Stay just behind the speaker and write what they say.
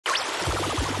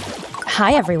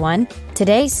Hi everyone.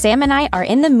 Today, Sam and I are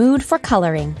in the mood for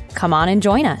coloring. Come on and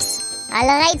join us. All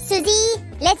right, Susie.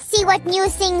 Let's see what new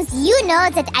things you know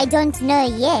that I don't know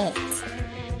yet.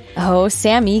 Oh,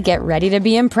 Sammy, get ready to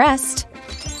be impressed.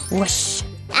 Whoosh.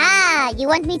 Ah, you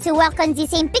want me to work on the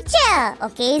same picture?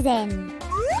 Okay, then.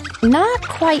 Not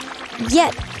quite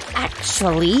yet,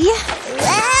 actually.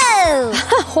 Whoa!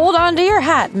 Hold on to your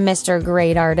hat, Mr.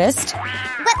 Great Artist.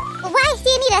 But why do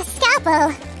you need a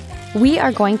scalpel? We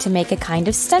are going to make a kind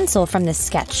of stencil from this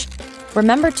sketch.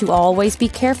 Remember to always be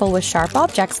careful with sharp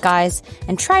objects, guys,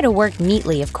 and try to work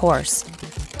neatly, of course.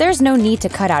 There's no need to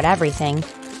cut out everything,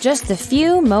 just the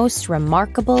few most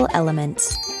remarkable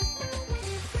elements.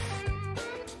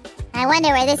 I wonder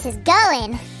where this is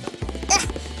going. Ugh.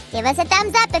 Give us a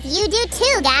thumbs up if you do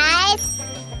too, guys.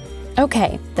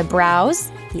 Okay, the brows,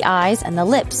 the eyes, and the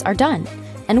lips are done.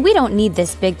 And we don't need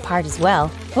this big part as well.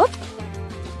 Whoop.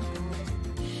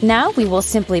 Now we will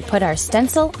simply put our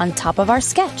stencil on top of our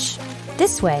sketch.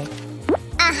 This way.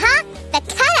 Uh-huh. The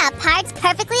cutout parts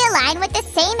perfectly align with the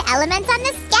same elements on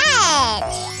the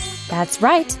sketch. That's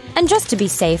right. And just to be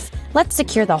safe, let's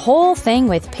secure the whole thing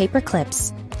with paper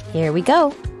clips. Here we go.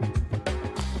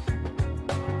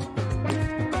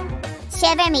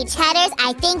 Shiver me cheddars,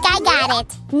 I think I got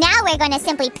it. Now we're going to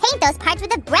simply paint those parts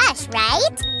with a brush,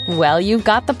 right? Well, you've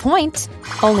got the point.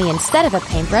 Only instead of a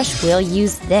paintbrush, we'll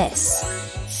use this.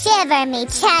 Shiver me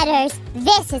cheddars,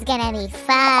 this is gonna be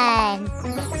fun.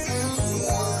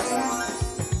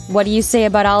 What do you say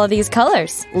about all of these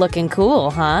colors? Looking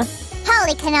cool, huh?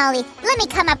 Holy cannoli, let me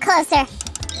come up closer.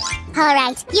 All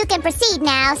right, you can proceed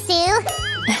now, Sue.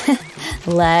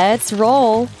 Let's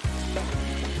roll.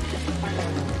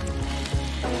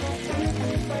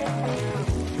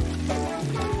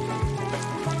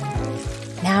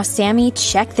 Now, Sammy,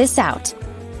 check this out.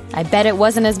 I bet it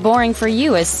wasn't as boring for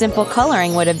you as simple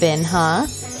coloring would have been, huh?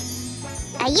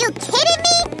 Are you kidding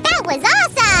me? That was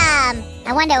awesome!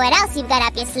 I wonder what else you've got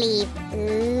up your sleeve.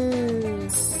 Ooh.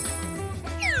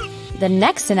 The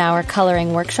next in our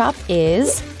coloring workshop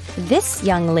is this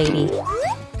young lady.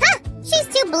 Huh! She's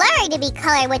too blurry to be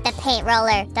colored with the paint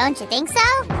roller. Don't you think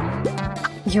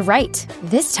so? You're right.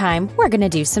 This time, we're gonna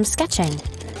do some sketching.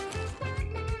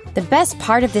 The best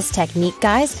part of this technique,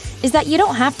 guys, is that you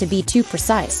don't have to be too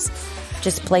precise.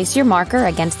 Just place your marker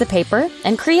against the paper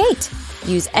and create.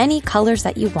 Use any colors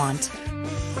that you want.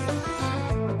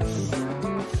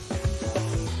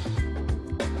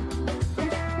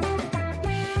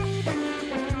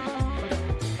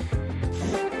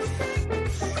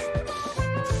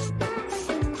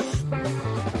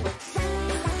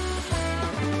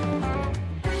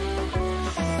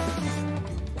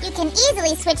 You can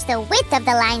easily switch the width of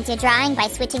the lines you're drawing by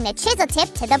switching the chisel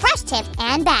tip to the brush tip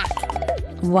and back.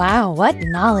 Wow, what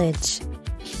knowledge!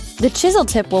 The chisel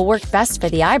tip will work best for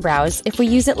the eyebrows if we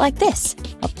use it like this.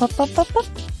 Up, up, up, up, up.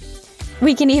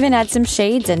 We can even add some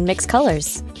shades and mix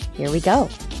colors. Here we go.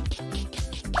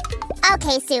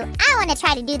 Okay, Sue, I want to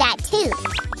try to do that too.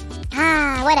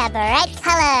 Ah, what a bright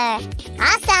color.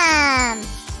 Awesome!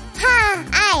 Ah,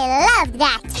 I love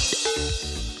that.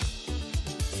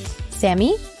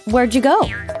 Sammy, where'd you go?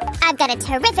 I've got a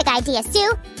terrific idea,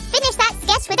 Sue. Finish that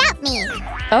sketch without me.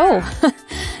 Oh,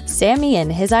 Sammy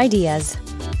and his ideas.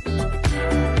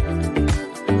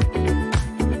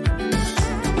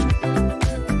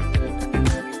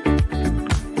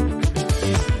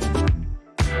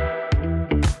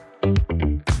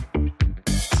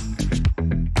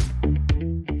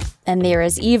 And there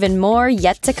is even more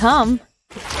yet to come.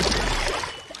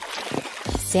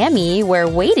 Sammy, we're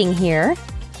waiting here.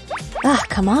 Ah,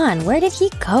 come on, where did he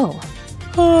go?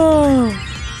 Oh.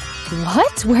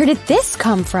 What? Where did this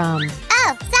come from?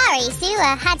 Oh, sorry, Sue.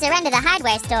 Had to run to the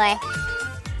hardware store.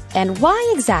 And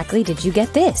why exactly did you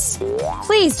get this?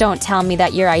 Please don't tell me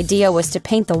that your idea was to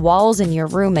paint the walls in your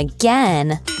room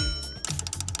again.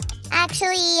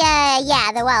 Actually,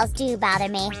 yeah, the walls do bother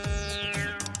me.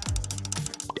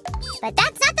 But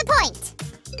that's not the point.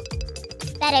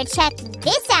 Better check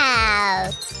this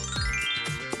out.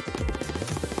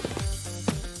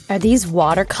 Are these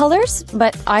watercolors?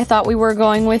 But I thought we were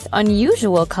going with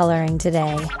unusual coloring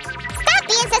today. Stop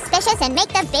being suspicious and make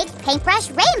the big paintbrush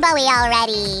rainbowy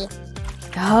already.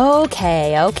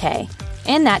 Okay.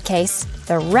 In that case,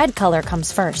 the red color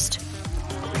comes first.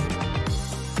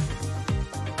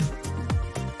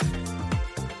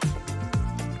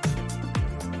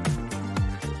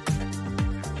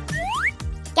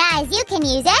 Guys, you can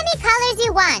use any colors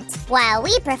you want, while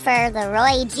we prefer the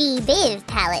Roy G. Biv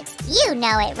palette. You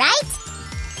know it, right?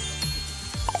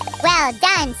 Well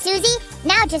done, Susie.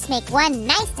 Now just make one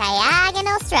nice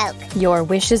diagonal stroke. Your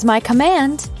wish is my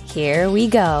command. Here we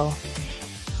go.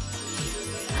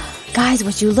 Guys,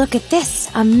 would you look at this?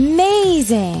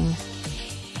 Amazing!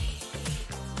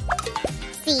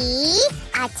 See?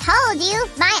 I told you,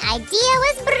 my idea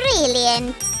was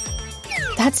brilliant.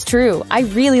 That's true. I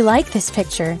really like this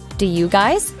picture. Do you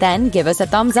guys? Then give us a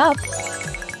thumbs up.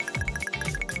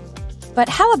 But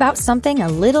how about something a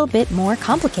little bit more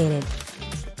complicated?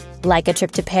 Like a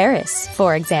trip to Paris,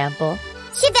 for example.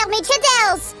 Je vais mes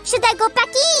chadels. Should I go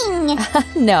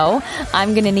packing? No,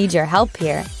 I'm gonna need your help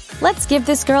here. Let's give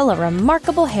this girl a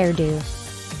remarkable hairdo.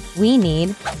 We need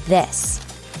this.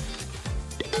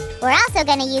 We're also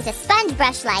gonna use a sponge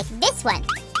brush like this one,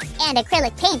 and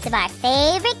acrylic paints of our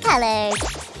favorite colors.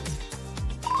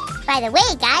 By the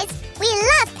way, guys, we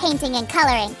love painting and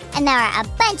coloring, and there are a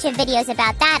bunch of videos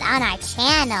about that on our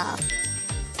channel.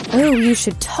 Ooh, you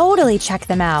should totally check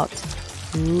them out.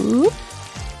 Ooh.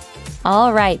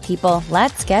 All right, people,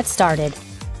 let's get started.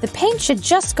 The paint should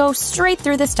just go straight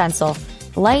through the stencil.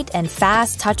 Light and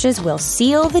fast touches will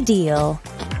seal the deal.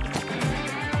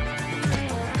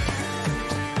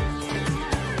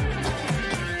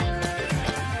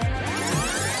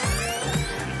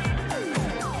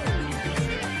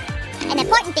 An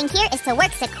important thing here is to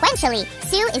work sequentially.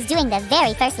 Sue is doing the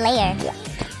very first layer.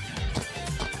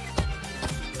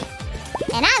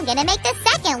 And I'm gonna make the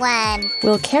second one.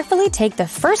 We'll carefully take the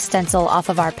first stencil off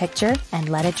of our picture and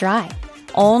let it dry.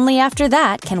 Only after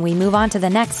that can we move on to the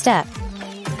next step.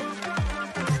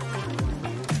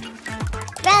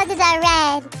 Roses are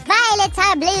red, violets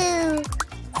are blue.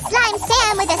 Slime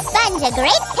Sam with a sponge, a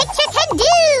great picture can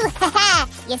do! Haha,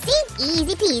 you see?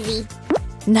 Easy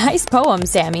peasy. Nice poem,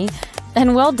 Sammy.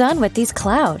 And well done with these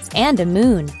clouds and a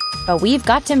moon. But we've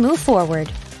got to move forward.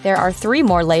 There are 3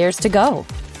 more layers to go.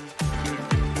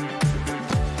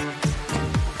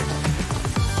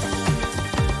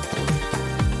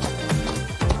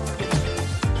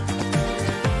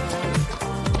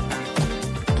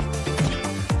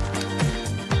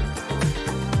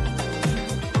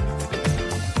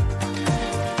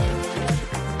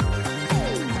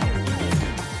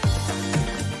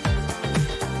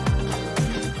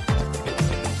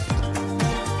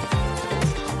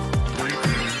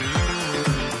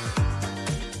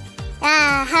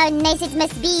 How nice it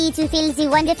must be to feel the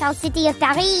wonderful city of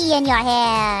Paris in your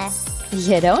hair.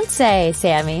 You don't say,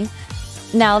 Sammy.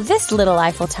 Now this little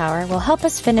Eiffel Tower will help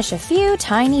us finish a few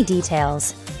tiny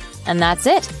details. And that's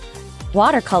it.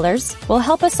 Watercolors will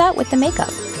help us out with the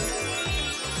makeup.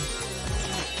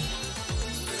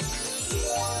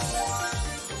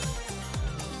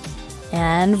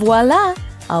 And voila!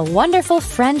 A wonderful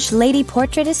French lady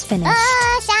portrait is finished.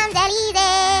 Oh,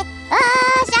 Champs-Élysées!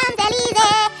 Oh,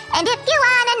 Champs-Élysées! And if you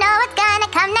wanna know what's gonna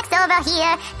come next over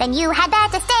here, then you had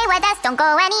better stay with us, don't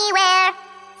go anywhere.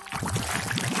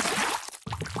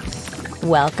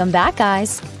 Welcome back,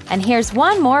 guys. And here's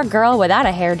one more girl without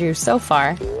a hairdo so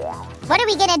far. What are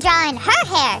we gonna draw in her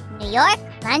hair? New York?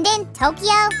 London?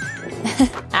 Tokyo?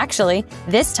 Actually,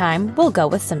 this time we'll go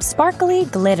with some sparkly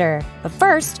glitter. But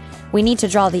first, we need to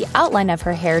draw the outline of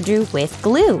her hairdo with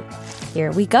glue.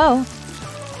 Here we go.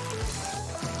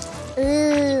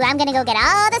 Ooh, I'm gonna go get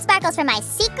all the sparkles from my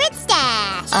secret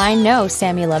stash. I know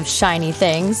Sammy loves shiny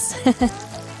things.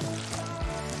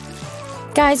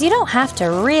 Guys, you don't have to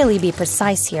really be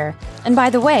precise here. And by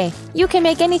the way, you can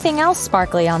make anything else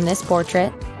sparkly on this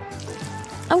portrait.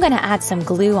 I'm gonna add some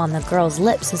glue on the girl's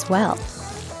lips as well.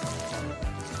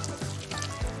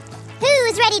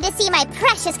 Who's ready to see my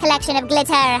precious collection of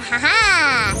glitter?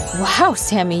 Haha! Wow,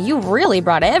 Sammy, you really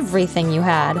brought everything you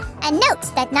had. And note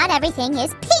that not everything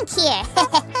is pink here.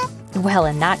 Well,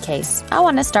 in that case, I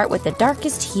want to start with the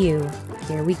darkest hue.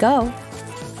 Here we go.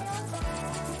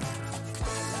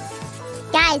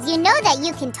 Guys, you know that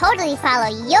you can totally follow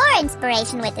your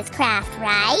inspiration with this craft,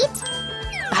 right?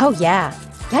 Oh yeah,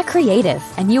 get creative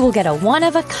and you will get a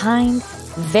one-of-a-kind,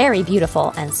 very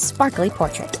beautiful and sparkly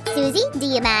portrait. Susie, do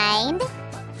you mind?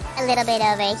 A little bit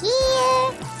over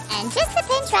here, and just a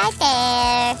pinch right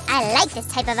there. I like this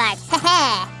type of art.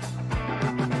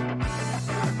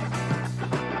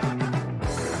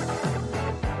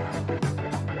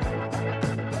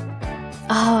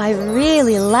 Oh, I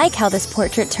really like how this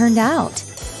portrait turned out.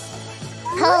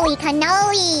 Holy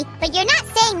cannoli! But you're not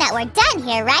saying that we're done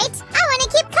here, right? I want to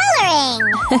keep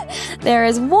coloring! There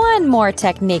is one more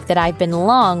technique that I've been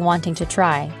long wanting to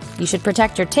try. You should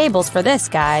protect your tables for this,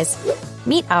 guys.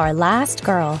 Meet our last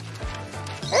girl.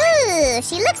 Ooh,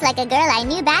 she looks like a girl I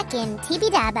knew back in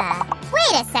Tibidaba.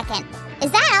 Wait a second.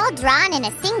 Is that all drawn in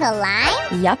a single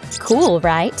line? Yup, cool,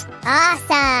 right?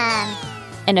 Awesome!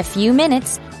 In a few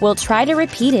minutes, we'll try to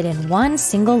repeat it in one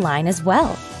single line as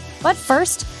well. But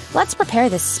first, let's prepare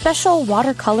this special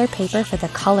watercolor paper for the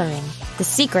coloring. The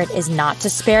secret is not to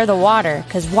spare the water,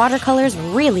 because watercolors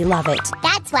really love it.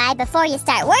 That's why before you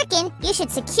start working, you should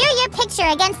secure your picture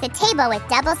against the table with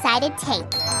double-sided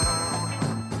tape.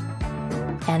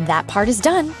 And that part is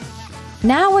done.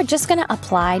 Now we're just gonna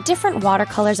apply different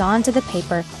watercolors onto the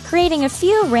paper, creating a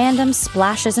few random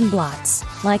splashes and blots,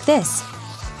 like this.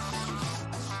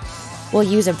 We'll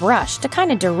use a brush to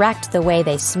kind of direct the way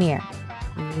they smear.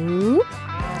 Ooh.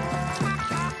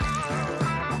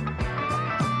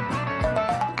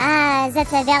 Ah,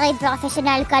 that's a very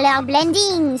professional color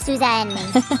blending, Suzanne.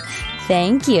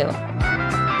 Thank you.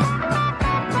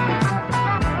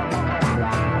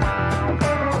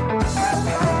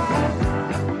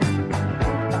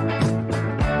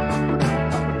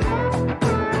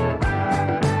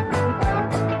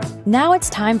 Now it's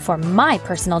time for my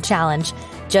personal challenge.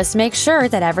 Just make sure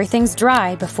that everything's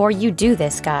dry before you do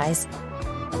this, guys.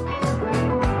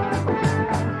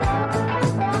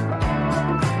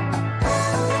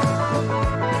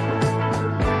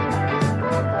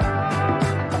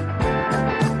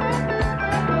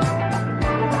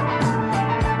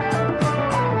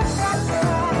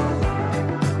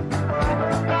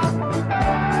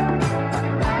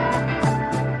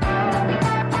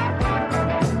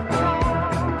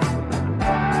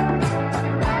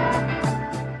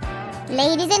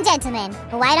 Ladies and gentlemen,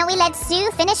 why don't we let Sue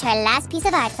finish her last piece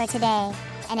of art for today?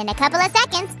 And in a couple of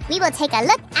seconds, we will take a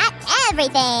look at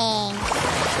everything.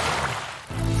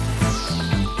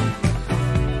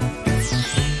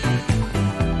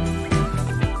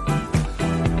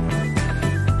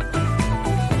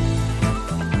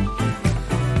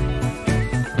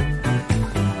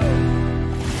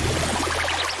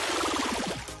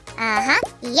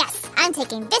 Yes, I'm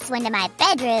taking this one to my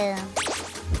bedroom.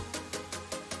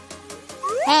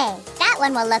 Hey, that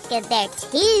one will look good there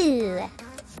too.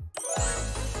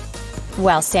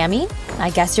 Well, Sammy, I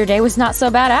guess your day was not so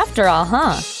bad after all,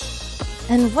 huh?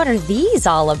 And what are these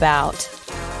all about?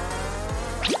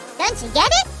 Don't you get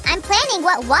it? I'm planning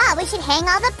what wall we should hang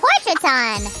all the portraits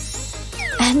on.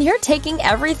 And you're taking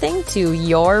everything to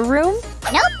your room?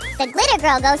 Nope, the glitter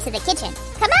girl goes to the kitchen.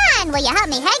 Come on, will you help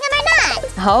me hang them or not?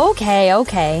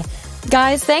 Okay.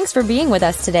 Guys, thanks for being with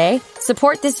us today.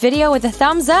 Support this video with a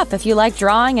thumbs up if you like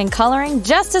drawing and coloring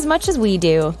just as much as we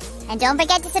do. And don't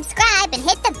forget to subscribe and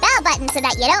hit the bell button so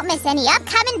that you don't miss any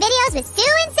upcoming videos with Sue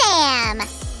and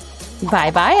Sam.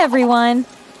 Bye-bye, everyone.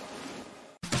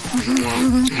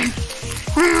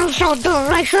 So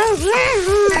delicious.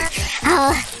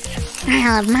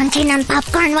 I love munching on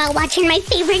popcorn while watching my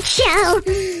favorite show.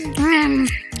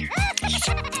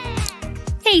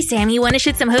 Hey, Sam, you want to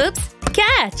shoot some hoops?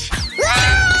 Catch!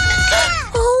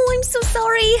 Oh, I'm so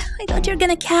sorry. I thought you were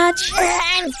gonna catch.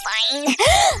 I'm fine.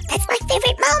 That's my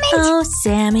favorite moment. Oh,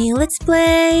 Sammy, let's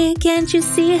play. Can't you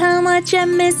see how much I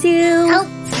miss you? Oh,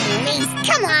 please,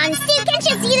 come on, Sue. Can't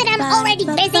you see that I'm already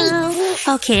busy?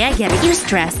 Okay, I get it. You're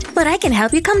stressed, but I can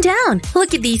help you calm down.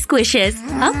 Look at these squishes.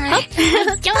 I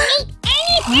don't eat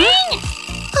anything.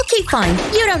 Okay, fine.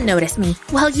 You don't notice me.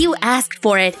 Well, you asked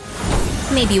for it.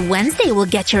 Maybe Wednesday will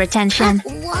get your attention.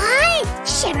 What?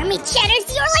 Shiver me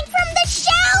cheddars, you're like from the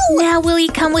show! Now will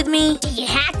you come with me? Do you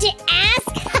have to ask?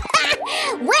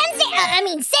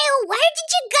 Wednesday, Sue, where did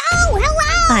you go?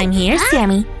 Hello? I'm here,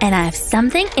 Sammy, and I have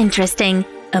something interesting.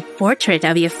 A portrait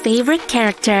of your favorite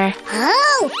character.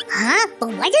 Oh, but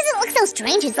why does it look so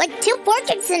strange? It's like two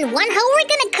portraits in one. How are we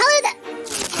gonna color the...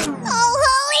 Oh,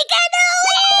 holy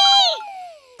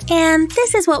cannoli! And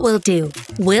this is what we'll do.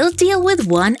 We'll deal with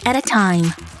one at a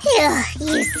time. Phew,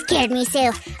 you scared me, Sue.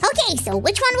 Okay, so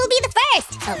which one will be the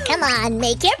first? Oh, come on,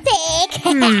 make your pick.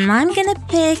 I'm gonna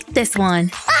pick this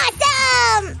one.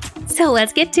 Awesome! So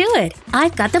let's get to it.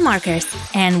 I've got the markers,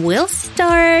 and we'll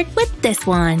start with this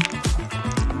one.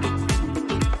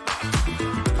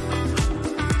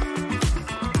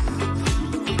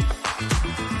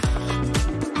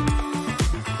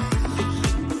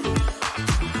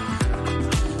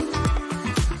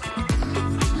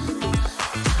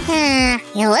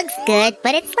 It looks good,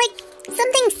 but it's like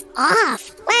something's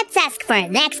off. Let's ask for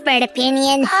an expert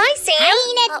opinion. Hi, Sam. Hi,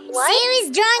 Enid. Sue is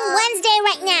drawing Wednesday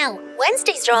right now.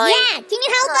 Wednesday's drawing? Yeah, can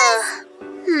you help us?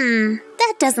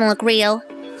 That doesn't look real.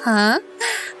 Huh?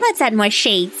 Let's add more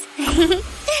shades.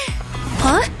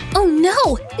 Huh? Oh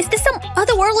no! Is this some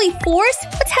otherworldly force?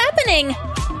 What's happening?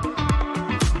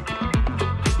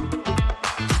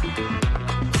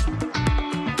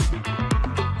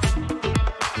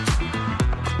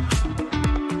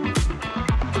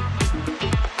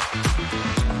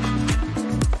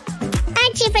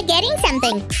 Aren't you forgetting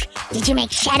something? Did you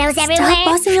make shadows everywhere? Stop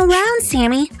bossing around,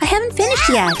 Sammy. I haven't finished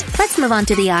yet. Let's move on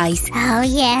to the eyes. Oh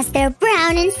yes, they're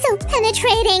brown and so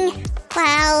penetrating.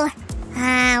 Well,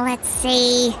 let's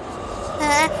see. They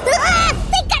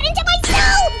got into my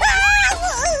soul!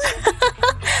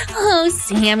 Oh,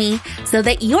 Sammy, so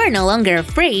that you're no longer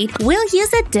afraid, we'll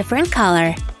use a different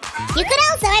color. You could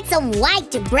also add some white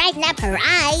to brighten up her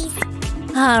eyes.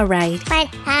 All right. But,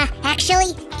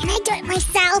 actually, can I do it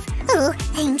myself? Oh,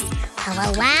 thanks.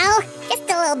 Well, just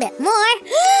a little bit more.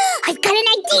 I've got an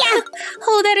idea!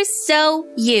 Oh, that is so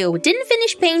you. Didn't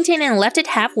finish painting and left it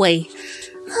halfway.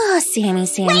 Oh, Sammy.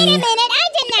 Wait a minute, I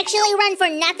didn't actually run for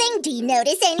nothing. Do you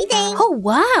notice anything? Oh,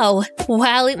 wow.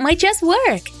 Well, it might just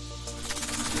work.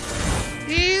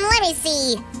 Let me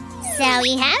see. So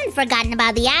you haven't forgotten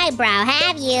about the eyebrow,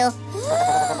 have you?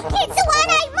 It's a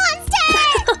one-eyed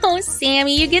monster! Oh,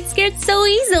 Sammy, you get scared so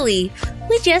easily.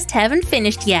 We just haven't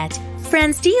finished yet.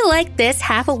 Friends, do you like this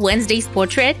half of Wednesday's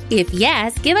portrait? If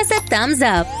yes, give us a thumbs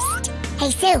up.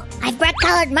 Hey, Sue, I've brought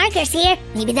colored markers here.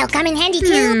 Maybe they'll come in handy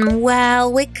too.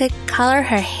 Well, we could color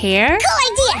her hair. Cool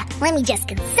idea! Let me just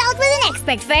consult with an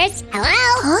expert first. Hello?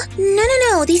 Huh?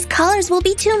 No. These colors will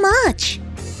be too much.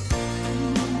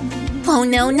 Oh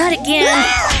no, not again.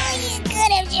 You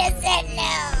could have just said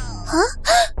no. Huh?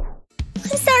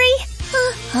 I'm sorry.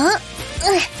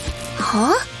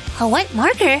 Huh? A white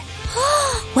marker?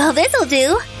 Well, this'll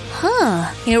do.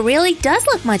 Huh, it really does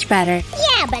look much better.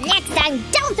 Yeah, but next time,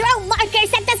 don't throw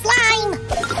markers at the slime!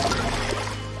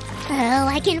 Oh,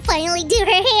 I can finally do her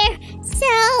hair.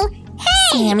 So,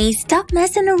 hey! Sammy, stop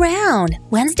messing around.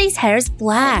 Wednesday's hair is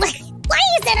black. Why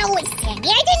is it always Sammy? I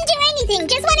didn't do anything,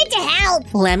 just wanted to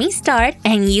help. Let me start,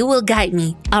 and you will guide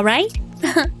me, all right?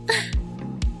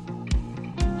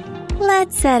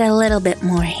 Let's add a little bit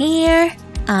more here.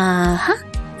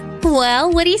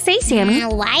 Well, what do you say, Sammy?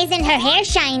 Why isn't her hair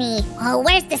shiny? Oh,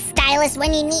 where's the stylist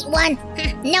when you need one?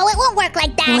 No, it won't work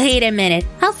like that. Wait a minute.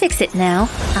 I'll fix it now.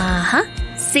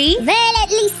 See? Well, at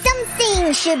least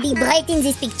something should be bright in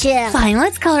this picture. Fine,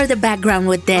 let's color the background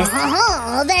with this.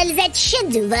 Oh, well, that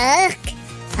should work.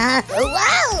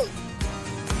 Wow!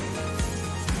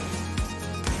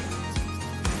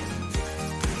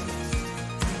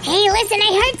 Hey, listen,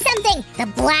 I heard something. The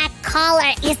black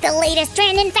collar is the latest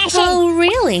trend in fashion. Oh,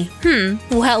 really?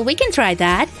 Well, we can try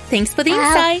that. Thanks for the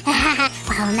insight.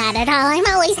 Well, not at all. I'm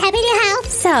always happy to help.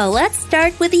 So, let's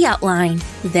start with the outline.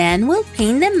 Then we'll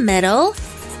paint the middle.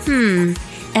 And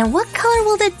what color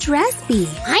will the dress be?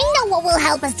 I know what will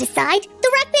help us decide. The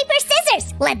rock, paper,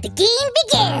 scissors. Let the game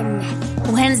begin.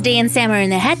 Wednesday and Sam are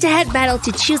in a head-to-head battle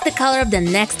to choose the color of the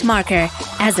next marker.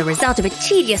 As a result of a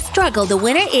tedious struggle, the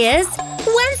winner is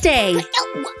Wednesday.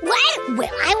 What? Well,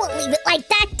 I won't leave it like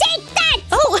that. Take that!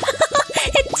 Oh,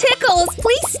 it tickles.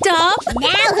 Please stop.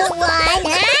 Now who won,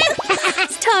 huh?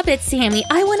 Stop it, Sammy.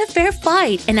 I want a fair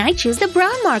fight, and I choose the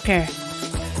brown marker.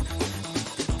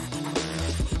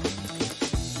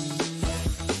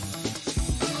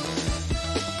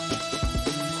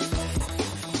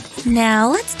 Now,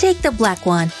 let's take the black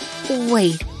one.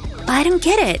 Wait, I don't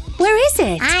get it. Where is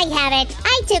it? I have it.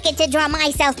 I took it to draw my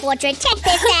self-portrait. Check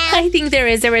this out. I think there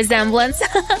is a resemblance. Well,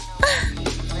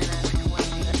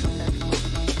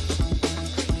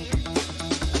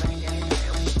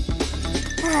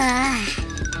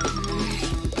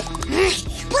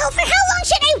 for how long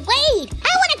should I wait?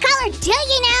 I want to color too,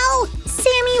 you know.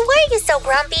 Sammy, why are you so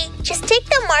grumpy? Just take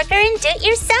the marker and do it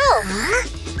yourself. Huh?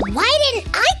 Why didn't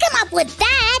I come up with that?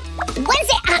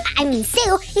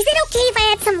 Sue, is it okay if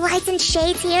I add some lights and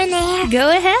shades here and there? Go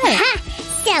ahead.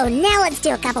 So now let's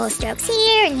do a couple of strokes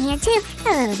here and here too.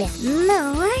 A little bit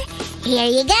more. Here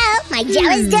you go. My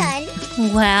job is done.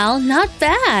 Well, not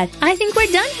bad. I think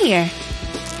we're done here.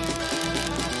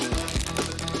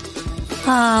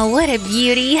 Oh, what a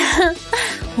beauty.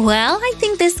 Well, I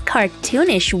think this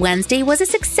cartoonish Wednesday was a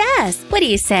success. What do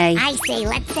you say? I say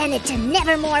let's send it to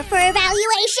Nevermore for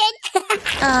evaluation.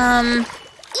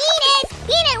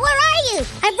 Enid, where are you?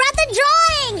 I brought the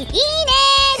drawing.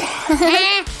 Enid!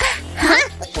 Huh?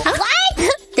 What?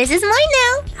 This is mine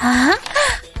now. Huh?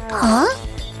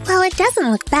 Well, it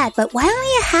doesn't look bad, but why don't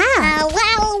you have?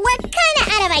 Well, we're kind of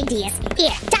out of ideas.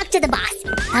 Here, talk to the boss.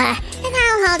 And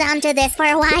I'll hold on to this for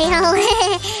a while.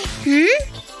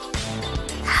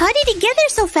 How did he get there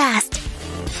so fast?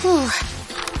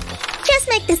 Just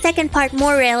make the second part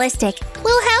more realistic.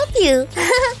 We'll help you.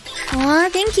 Aw,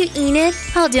 thank you, Enid.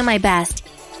 I'll do my best.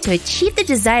 To achieve the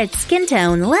desired skin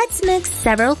tone, let's mix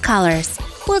several colors.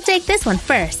 We'll take this one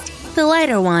first, the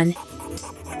lighter one.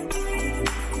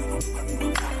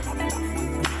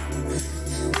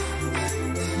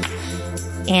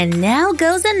 And now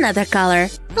goes another color,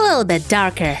 a little bit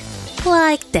darker,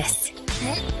 like this.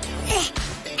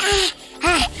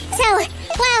 Well,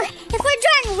 if we're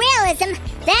drawing realism,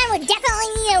 then we definitely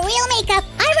need a real makeup.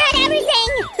 I read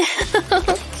everything!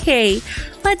 Okay,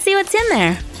 let's see what's in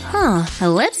there. Huh, a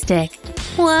lipstick.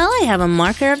 Well, I have a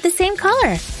marker of the same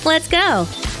color. Let's go.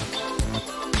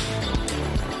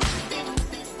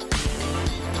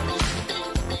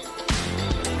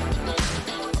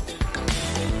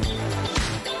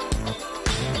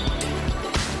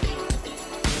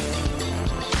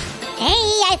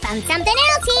 Hey, I found something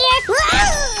else here!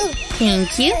 Whoa!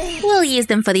 Thank you. We'll use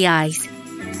them for the eyes.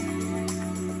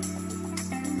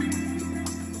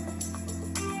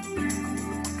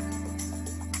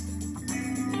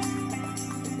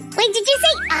 Wait, did you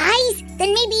say eyes?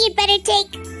 Then maybe you'd better take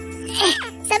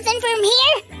something from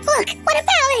here? Look, what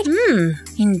about it?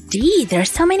 Indeed,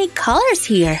 there's so many colors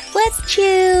here. Let's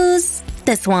choose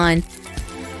this one.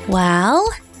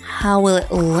 Well, how will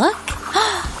it look?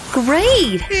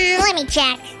 Great! Let me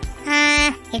check.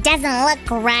 It doesn't look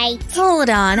right.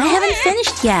 Hold on, I haven't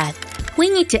finished yet. We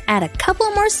need to add a couple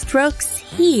more strokes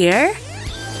here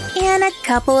and a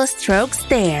couple of strokes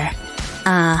there.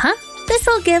 This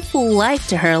will give life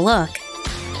to her look.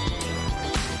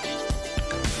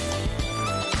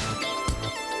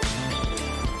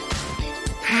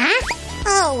 Huh?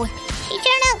 Oh, she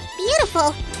turned out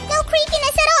beautiful. No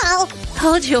creepiness at all.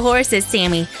 Hold your horses,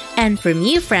 Sammy. And from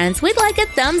you, friends, we'd like a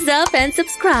thumbs up and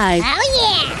subscribe. Oh,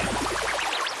 yeah.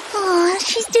 Oh,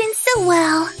 she's doing so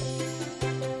well.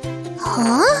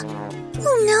 Huh?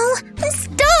 Oh no, I'm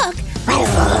stuck!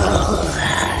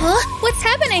 What's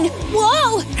happening?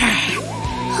 Whoa!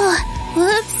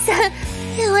 Whoops.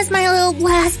 It was my little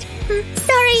blast.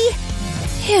 Sorry.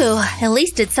 Phew, at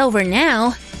least it's over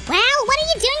now. Well, what are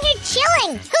you doing here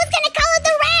chilling? Who's gonna color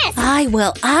the rest?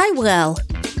 I will.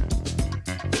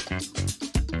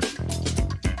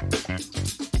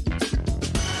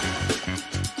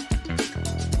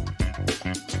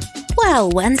 Well,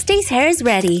 Wednesday's hair is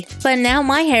ready, but now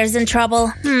my hair's in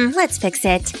trouble. Let's fix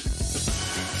it.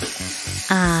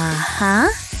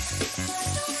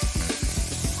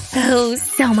 Oh,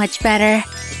 so much better.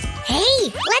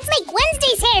 Hey, let's make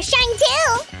Wednesday's hair shine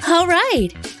too. All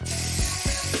right.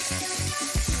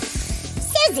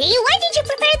 Susie, why did you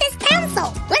prepare this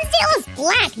pencil? Wednesday was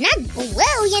black, not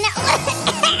blue, you know.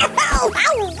 Oh,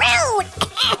 how rude!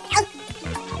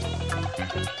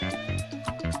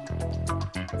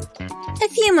 A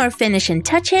few more finishing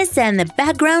touches and the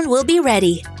background will be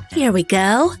ready. Here we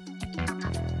go.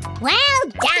 Well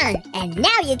done! And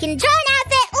now you can draw an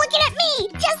outfit looking at me!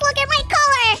 Just look at my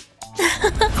color!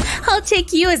 I'll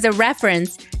take you as a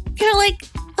reference. You're like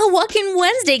a walking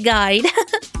Wednesday guide.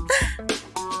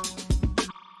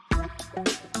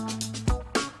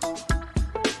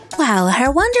 Wow, her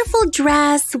wonderful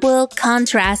dress will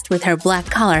contrast with her black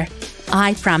color.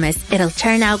 I promise it'll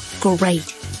turn out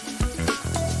great.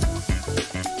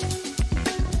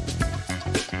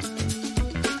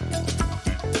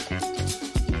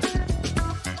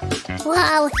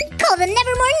 Wow, call them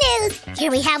Nevermore News!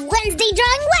 Here we have Wednesday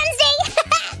drawing Wednesday!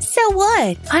 So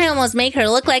what? I almost make her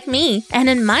look like me, and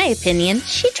in my opinion,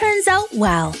 she turns out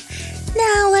well.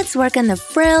 Now let's work on the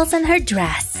frills in her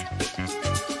dress.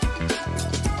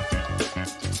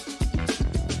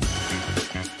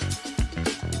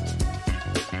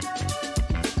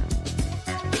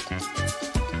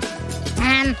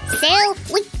 Sue,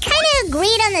 we kinda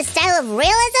agreed on the style of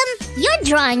realism. Your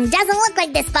drawing doesn't look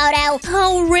like this photo.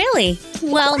 Oh, really?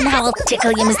 Well, now I'll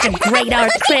tickle you, Mr. Great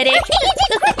Art Critic.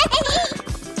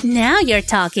 Now you're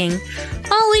talking.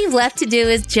 All we've left to do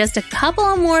is just a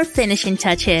couple more finishing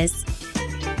touches.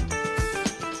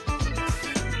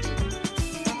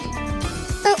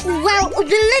 Well,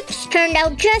 the lips turned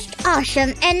out just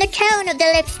awesome, and the tone of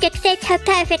the lipstick fits her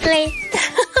perfectly.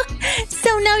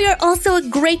 So now you're also a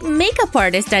great makeup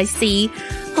artist, I see.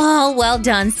 Oh, well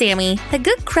done, Sammy. A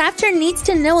good crafter needs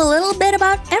to know a little bit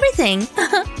about everything.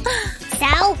 So,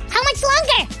 how much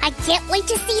longer? I can't wait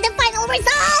to see the final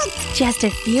result! Just a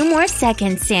few more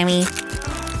seconds, Sammy.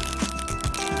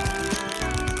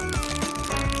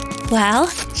 Well,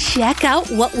 check out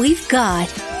what we've got.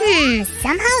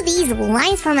 Somehow these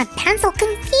lines from a pencil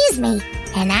confuse me.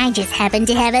 And I just happen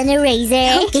to have an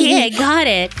eraser. Okay, I got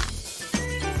it.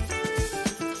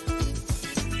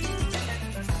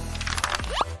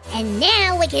 And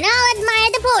now we can all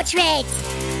admire the portrait.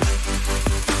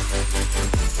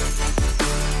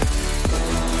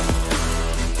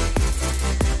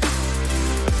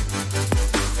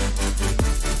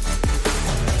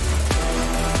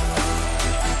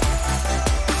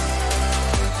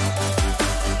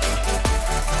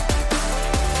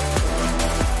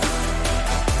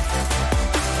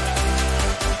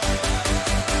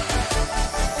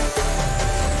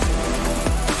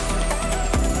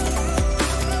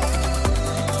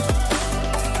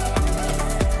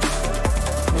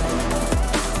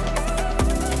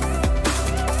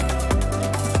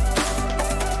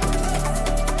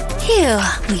 Phew,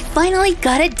 we finally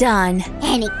got it done.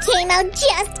 And it came out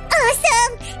just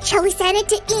awesome! Shall we send it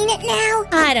to Enid now?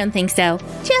 I don't think so.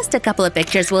 Just a couple of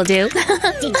pictures will do.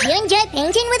 Did you enjoy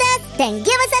painting with us? Then give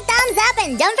us a thumbs up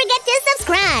and don't forget to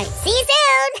subscribe. See you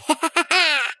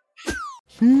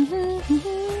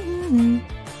soon!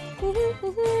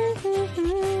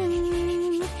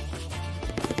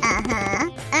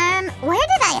 Where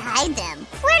did I hide them?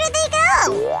 Where did they go?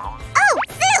 Oh,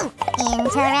 Sue!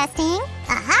 Interesting.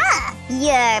 Aha!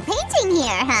 You're painting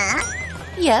here, huh?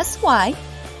 Yes, why?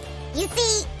 You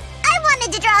see, I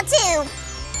wanted to draw too.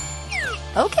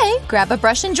 Okay, grab a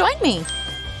brush and join me.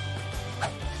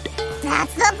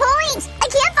 That's the point! I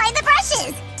can't find the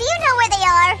brushes! Do you know where they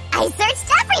are? I searched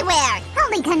everywhere!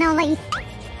 Holy cannoli!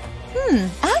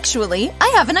 Actually, I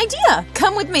have an idea.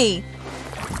 Come with me.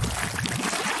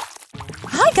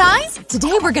 Hi, guys!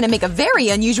 Today we're gonna make a very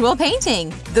unusual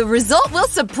painting. The result will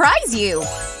surprise you.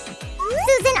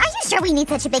 Susan, are you sure we need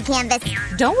such a big canvas?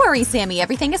 Don't worry, Sammy.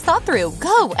 Everything is thought through.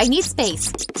 Go! I need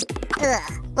space.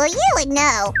 Ugh, well, you would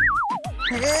know.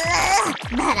 Ugh,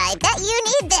 but I bet you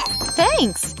need this.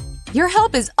 Thanks! Your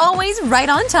help is always right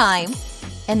on time.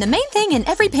 And the main thing in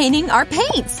every painting are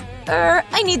paints.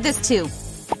 I need this too.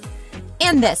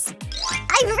 And this.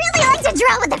 I really like to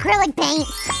draw with acrylic paint.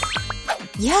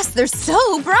 Yes, they're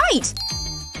so bright!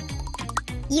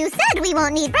 You said we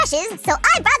won't need brushes, so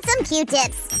I brought some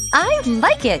Q-tips. I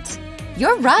like it!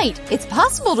 You're right, it's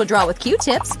possible to draw with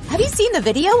Q-tips. Have you seen the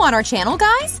video on our channel,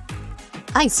 guys?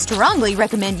 I strongly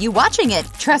recommend you watching it.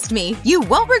 Trust me, you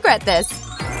won't regret this.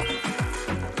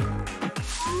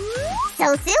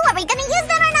 So, Sue, are we gonna use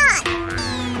them or not?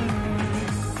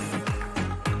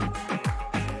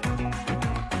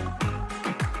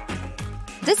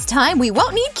 This time we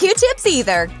won't need Q-tips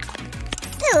either.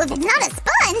 Sue, if it's not a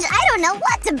sponge, I don't know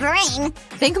what to bring.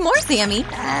 Think more, Sammy.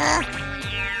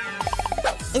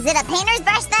 Is it a painter's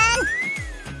brush then?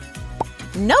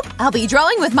 Nope, I'll be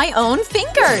drawing with my own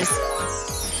fingers.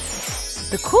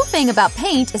 The cool thing about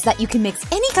paint is that you can mix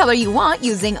any color you want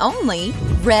using only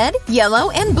red, yellow,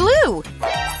 and blue.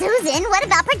 Susan, what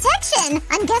about protection?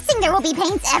 I'm guessing there will be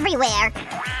paints everywhere.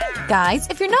 Guys,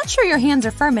 if you're not sure your hands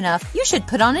are firm enough, you should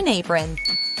put on an apron.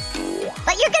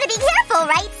 But you're gonna be careful,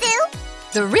 right, Sue?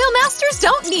 The real masters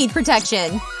don't need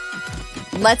protection.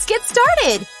 Let's get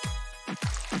started!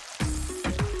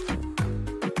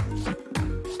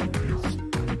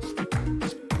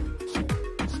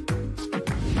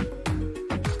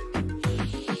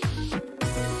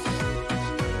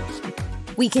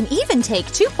 We can even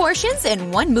take 2 portions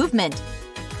in one movement.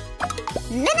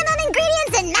 Minimum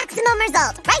ingredients and maximum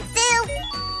result, right, Sue?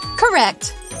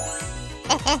 Correct.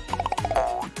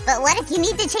 But what if you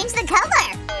need to change the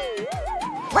color?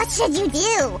 What should you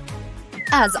do?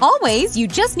 As always, you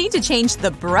just need to change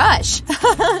the brush.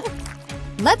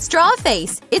 Let's draw a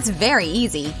face. It's very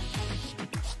easy.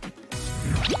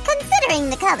 Considering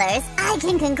the colors, I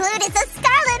can conclude it's a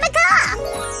scarlet macaw!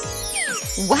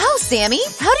 Wow, Sammy!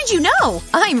 How did you know?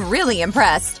 I'm really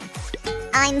impressed.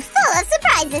 I'm full of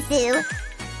surprises, Sue.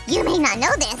 You may not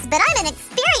know this, but I'm an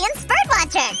experienced bird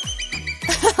watcher.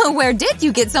 Where did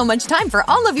you get so much time for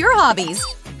all of your hobbies?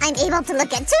 I'm able to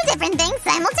look at 2 different things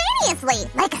simultaneously,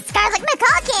 like a scarlet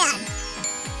macaw can.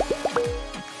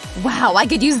 Wow, I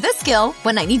could use this skill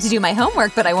when I need to do my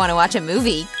homework but I want to watch a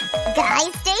movie.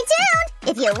 Guys, stay tuned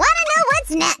if you want to know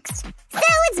what's next. So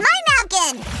it's my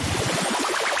napkin!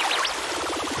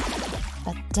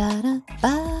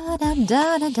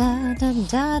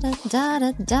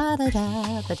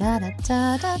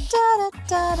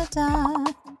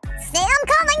 Say I'm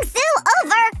calling Sue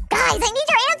over! Guys, I need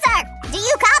your answer! Do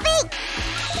you copy?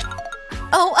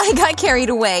 Oh, I got carried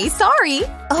away. Sorry.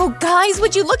 Oh, guys,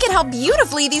 would you look at how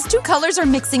beautifully these 2 colors are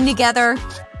mixing together?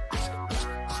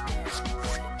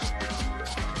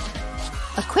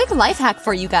 A quick life hack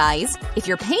for you guys. If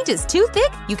your paint is too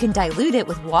thick, you can dilute it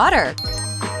with water.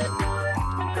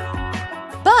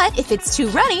 But if it's too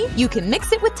runny, you can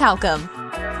mix it with talcum.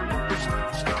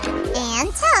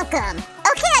 And talcum.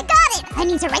 Okay, I got it! I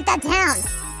need to write that down.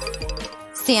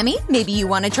 Sammy, maybe you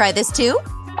want to try this too?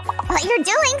 But you're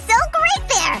doing so great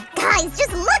there! Guys,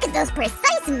 just look at those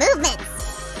precise movements!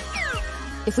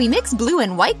 If we mix blue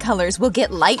and white colors, we'll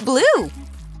get light blue.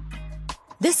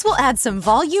 This will add some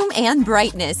volume and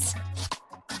brightness.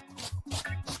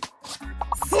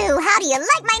 Sue, how do you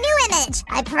like my new image?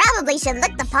 I probably should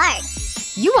look the part.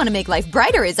 You want to make life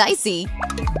brighter, as I see.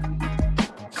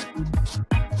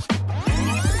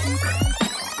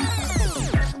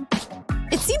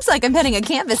 It seems like I'm petting a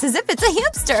canvas as if it's a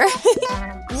hamster.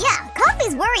 Yeah,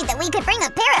 Coffee's worried that we could bring a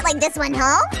parrot like this one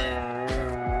home.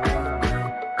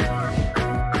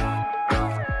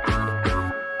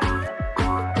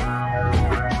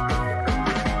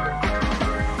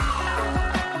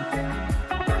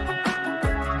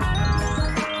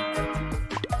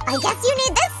 I guess you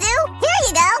need this, Sue. Here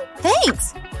you go.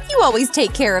 Thanks! You always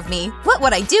take care of me. What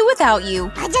would I do without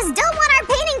you? I just don't want our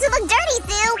painting to look dirty,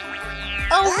 Sue.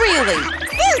 Oh, really?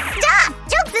 Sue, stop!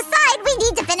 Jokes aside, we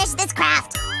need to finish this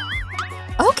craft.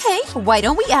 Okay, why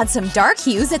don't we add some dark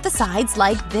hues at the sides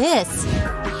like this?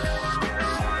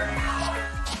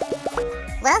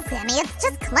 Well, Sammy, it's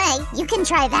just clay. You can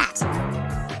try that.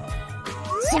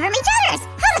 Shiver me cheddars!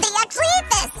 How do they actually eat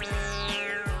this?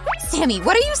 Sammy,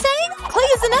 what are you saying? Clay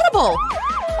is inedible!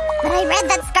 But I read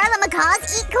that scarlet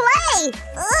macaws eat clay!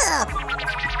 Ugh!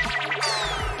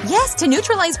 Yes, to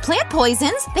neutralize plant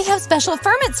poisons, they have special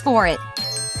ferments for it.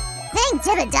 Thank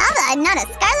Jibba-Dabba, I'm not a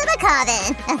scarlet macaw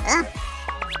then.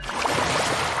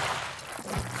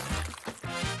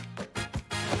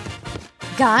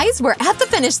 Guys, we're at the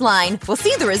finish line. We'll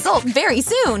see the result very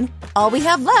soon. All we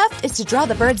have left is to draw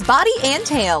the bird's body and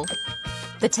tail.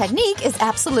 The technique is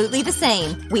absolutely the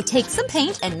same. We take some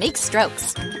paint and make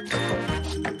strokes. Sue,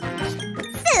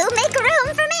 make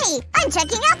room for me! I'm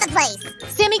checking out the place!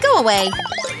 Sammy, go away.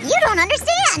 You don't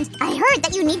understand! I heard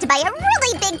that you need to buy a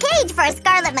really big cage for a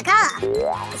scarlet macaw!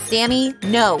 Sammy,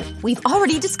 no. We've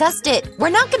already discussed it. We're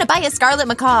not gonna buy a scarlet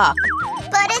macaw.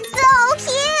 But it's so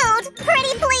cute!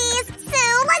 Pretty please!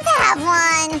 Sue, let's have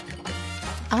one!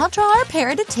 I'll draw our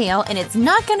parrot a tail, and it's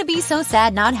not gonna be so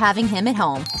sad not having him at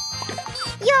home.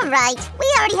 You're right. We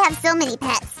already have so many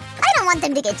pets. I don't want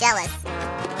them to get jealous.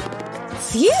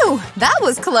 Phew! That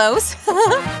was close! Sue,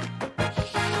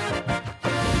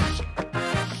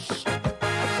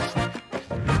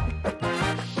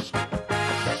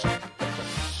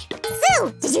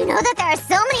 did you know that there are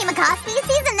so many macaw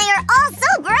species and they are all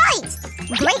so bright?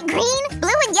 Great green,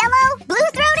 blue and yellow,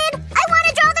 blue-throated. I want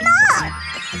to draw them all!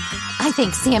 I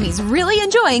think Sammy's really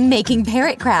enjoying making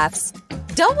parrot crafts.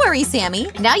 Don't worry, Sammy.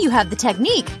 Now you have the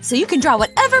technique, so you can draw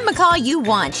whatever macaw you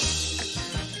want.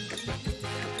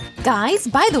 Guys,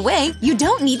 by the way, you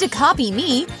don't need to copy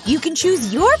me. You can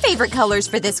choose your favorite colors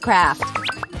for this craft.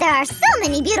 There are so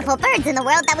many beautiful birds in the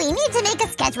world that we need to make a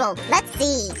schedule. Let's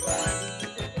see.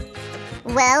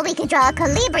 Well, we could draw a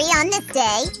colibri on this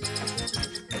day.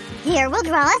 Here we'll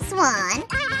draw a swan.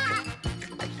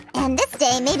 And this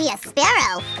day, maybe a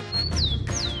sparrow.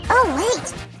 Oh,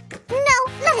 wait. No,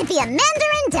 let it be a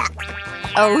mandarin duck.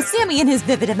 Oh, Sammy and his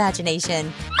vivid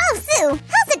imagination. Oh, Sue,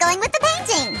 how's it going with the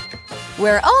painting?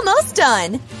 We're almost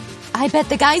done. I bet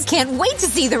the guys can't wait to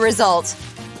see the result.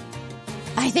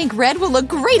 I think red will look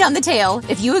great on the tail.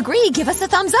 If you agree, give us a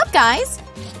thumbs up, guys.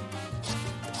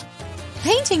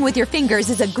 Painting with your fingers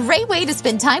is a great way to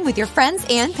spend time with your friends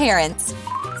and parents.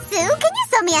 Sue, can you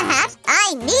sew me a hat?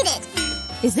 I need it.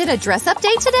 Is it a dress-up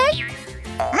day today?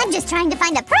 I'm just trying to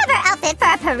find a proper outfit for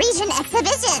a Parisian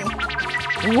exhibition.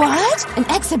 What? An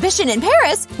exhibition in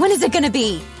Paris? When is it gonna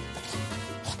be?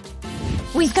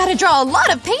 We've got to draw a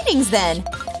lot of paintings then.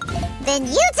 Then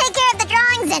you take care of the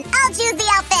drawings and I'll choose the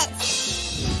outfits.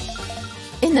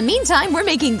 In the meantime, we're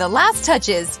making the last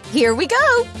touches. Here we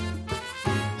go.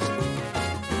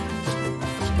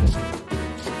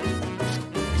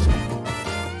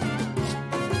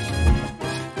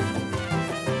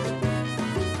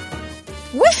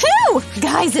 Woohoo!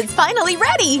 Guys, it's finally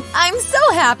ready! I'm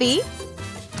so happy!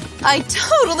 I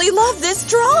totally love this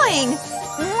drawing!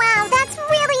 Wow, that's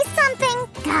really something!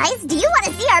 Guys, do you want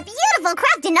to see our beautiful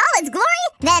craft in all its glory?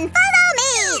 Then follow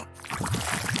me!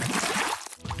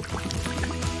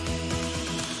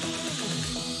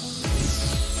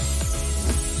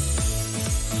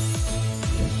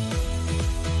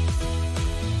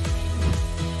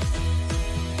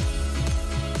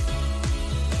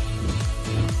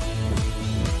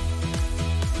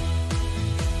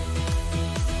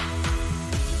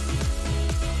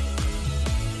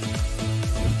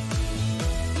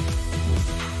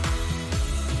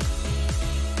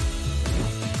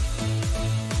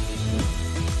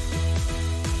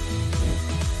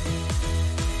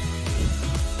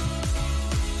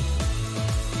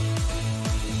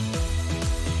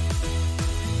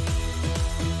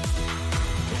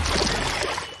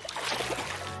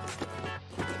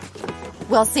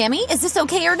 Well, Sammy, is this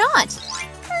okay or not?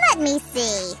 Let me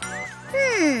see.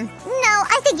 No,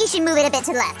 I think you should move it a bit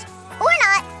to the left. Or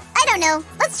not. I don't know.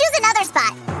 Let's choose another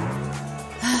spot.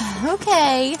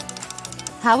 Okay.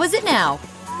 How is it now?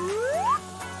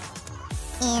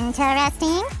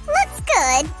 Interesting. Looks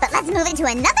good, but let's move it to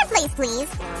another place, please.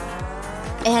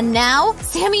 And now?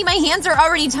 Sammy, my hands are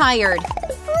already tired.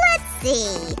 Let's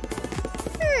see.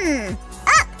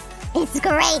 Up! It's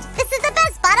great! This is the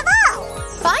best spot of all!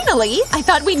 Finally! I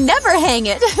thought we'd never hang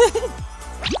it.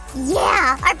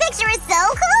 Yeah! Our picture is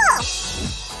so cool!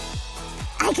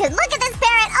 I could look at this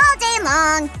parrot all day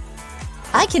long!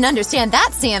 I can understand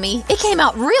that, Sammy. It came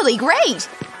out really great.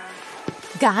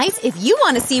 Guys, if you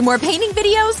want to see more painting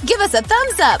videos, give us a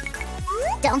thumbs up.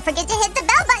 Don't forget to hit the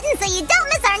bell button so you don't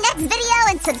miss our next video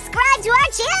and subscribe to our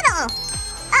channel.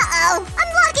 Uh-oh, I'm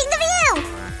blocking the view.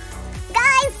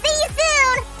 Guys, see you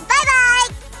soon. Bye-bye.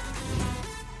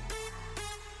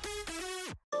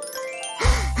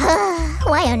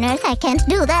 Why on earth I can't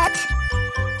do that?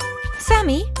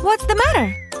 Sammy, what's the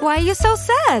matter? Why are you so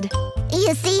sad?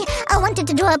 You see, I wanted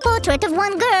to draw a portrait of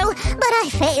one girl, but I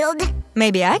failed.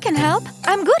 Maybe I can help.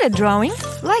 I'm good at drawing.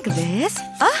 Like this.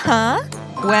 Uh-huh.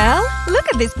 Well, look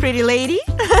at this pretty lady.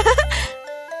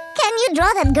 Can you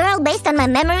draw that girl based on my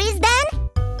memories then?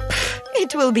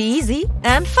 It will be easy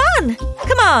and fun.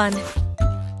 Come on.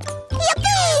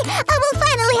 Yippee! I will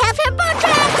finally have her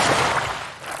portrait!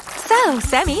 So,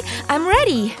 Sammy, I'm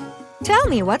ready. Tell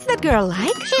me, what's that girl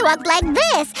like? She walked like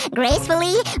this,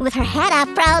 gracefully, with her head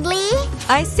up proudly.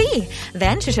 I see.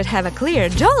 Then she should have a clear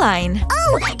jawline.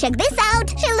 Oh, check this out.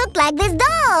 She looked like this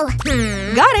doll.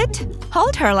 Got it.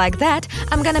 Hold her like that.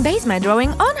 I'm gonna base my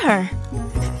drawing on her.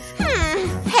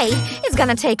 Hey, it's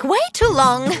gonna take way too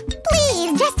long.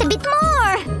 Please, just a bit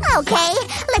more. Okay,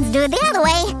 let's do it the other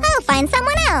way. I'll find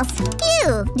someone else.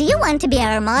 Do you want to be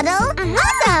our model?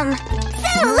 Awesome!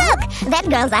 So look, that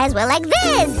girl's eyes were like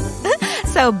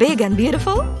this. So big and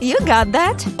beautiful. You got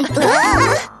that.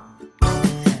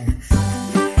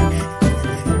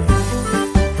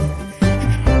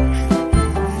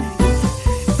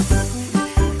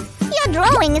 Your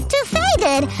drawing is too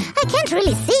faded. I can't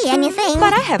really see anything.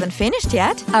 But I haven't finished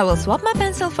yet. I will swap my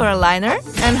pencil for a liner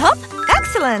and hop.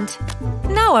 Excellent!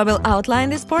 Now I will outline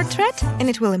this portrait and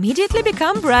it will immediately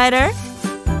become brighter.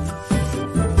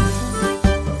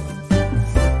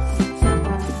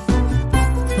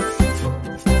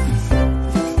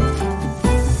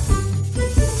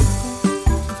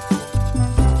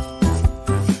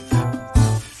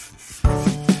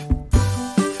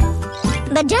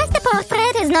 But just a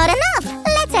portrait is not enough.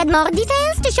 Let's add more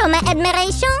details to show my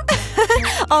admiration.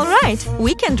 All right,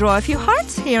 we can draw a few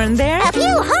hearts here and there. A few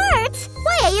hearts?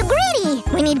 Why are you greedy?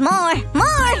 We need more.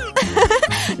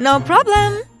 No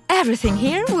problem. Everything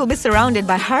here will be surrounded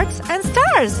by hearts and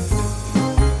stars.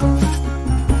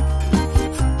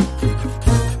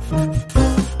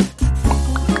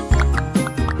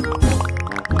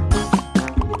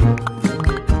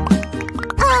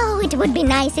 It would be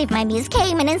nice if my muse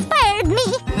came and inspired me.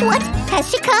 What? Has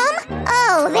she come?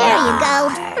 Oh, there you go.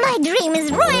 My dream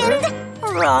is ruined.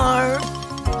 Roar.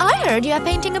 I heard you are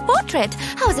painting a portrait.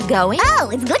 How's it going? Oh,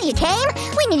 it's good you came.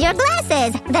 We need your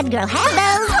glasses. That girl had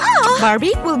those.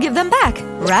 Barbie, we'll give them back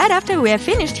right after we have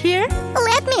finished here.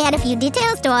 Let me add a few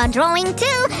details to our drawing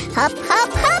too. Hop, hop,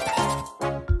 hop.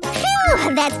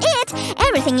 Phew, that's it.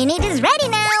 Everything you need is ready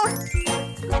now.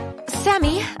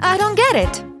 Sammy, I don't get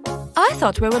it. I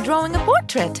thought we were drawing a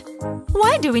portrait.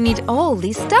 Why do we need all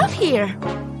this stuff here?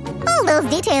 All those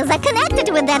details are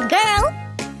connected with that girl.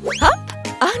 Hup!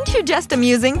 Aren't you just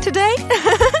amusing today?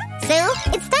 Sue,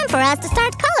 it's time for us to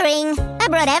start coloring. I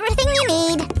brought everything you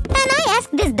need. And I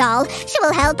asked this doll. She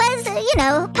will help us,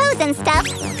 pose and stuff.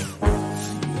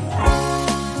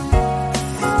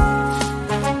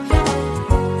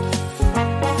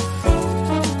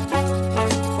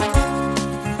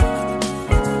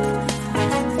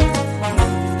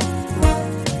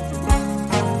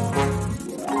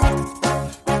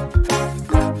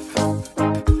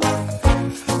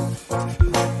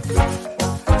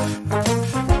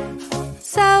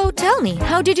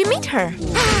 How did you meet her?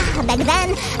 Back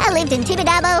then, I lived in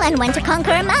Tibidabo and went to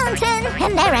conquer a mountain.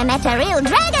 And there I met a real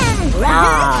dragon.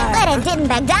 But I didn't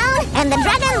back down, and the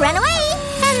dragon ran away.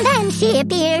 And then she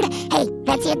appeared. Hey,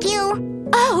 that's your cue.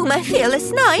 Oh, my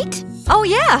fearless knight. Oh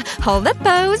yeah, hold that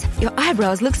pose. Your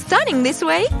eyebrows look stunning this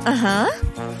way.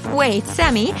 Wait,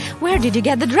 Sammy, where did you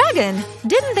get the dragon?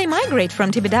 Didn't they migrate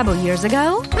from Tibidabo years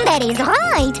ago? That is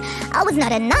right. I was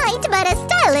not a knight, but a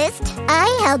stylist. I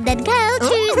helped that girl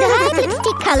choose the right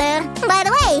lipstick color. By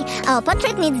the way, our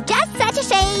portrait needs just such a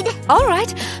shade. All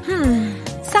right.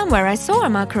 Somewhere I saw a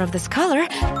marker of this color.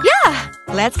 Yeah!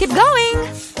 Let's keep going.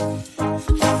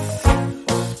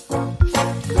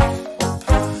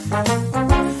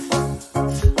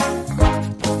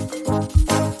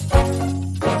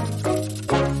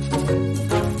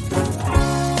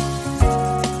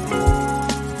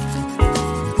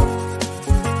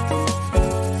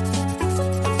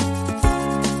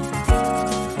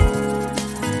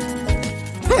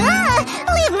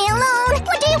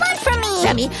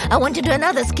 I want to do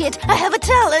another skit. I have a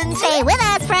talent. Stay with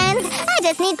us, friends. I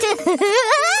just need to...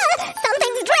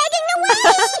 Something's dragging away.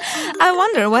 I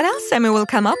wonder what else Sammy will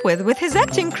come up with his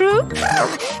acting crew.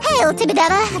 Hail,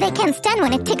 Tibidaba. They can't stand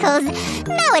when it tickles.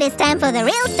 Now it is time for the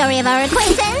real story of our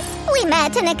acquaintance. We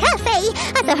met in a cafe.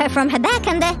 I saw her from her back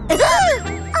and the...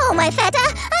 Oh, my feta!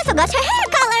 I forgot her hair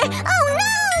color! Oh,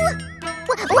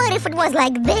 no! What if it was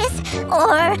like this?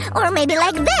 Or maybe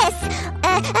like this?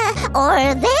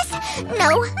 Or this?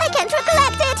 No, I can't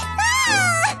recollect it.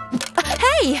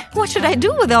 Hey, what should I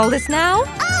do with all this now?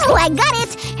 Oh, I got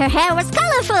it! Her hair was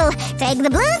colorful. Take the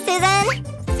blue, Susan.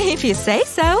 If you say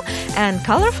so. And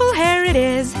colorful hair it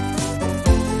is.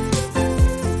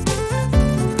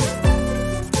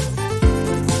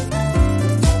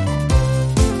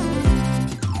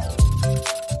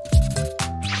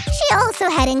 She also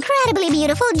had incredibly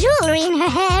beautiful jewelry in her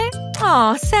hair.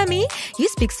 Aw, Sammy, you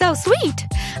speak so sweet.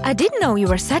 I didn't know you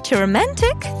were such a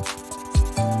romantic.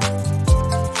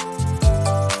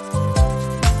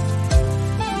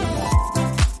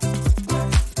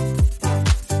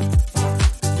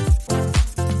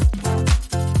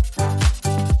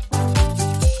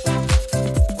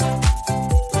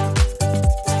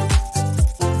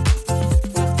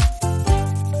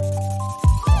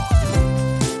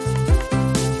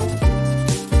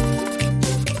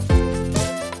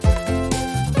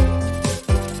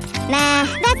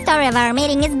 Of our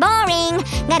meeting is boring.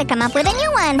 Gotta come up with a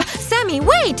new one. Sammy,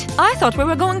 wait! I thought we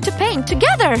were going to paint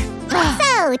together.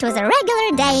 So it was a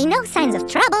regular day, no signs of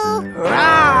trouble.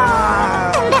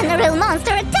 And then the real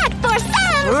monster attacked poor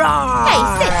Sam. Hey,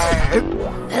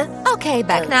 sit. Okay,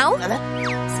 back now.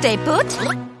 Stay put.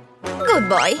 Good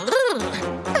boy.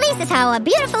 This is how a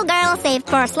beautiful girl saved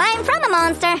poor slime from a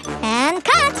monster. And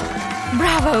cut.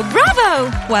 Bravo,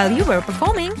 bravo! While you were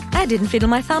performing, I didn't fiddle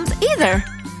my thumbs either.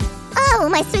 Oh,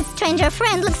 my sweet stranger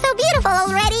friend looks so beautiful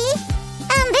already.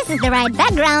 And this is the right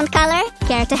background color.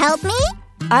 Care to help me?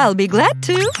 I'll be glad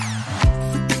to.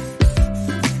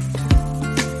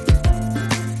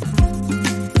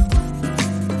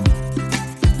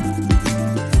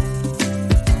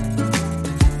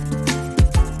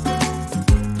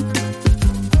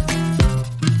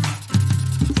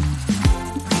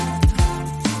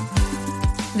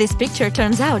 This picture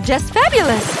turns out just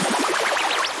fabulous.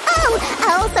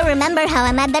 I also remember how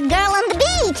I met that girl on the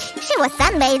beach. She was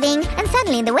sunbathing, and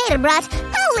suddenly the waiter brought...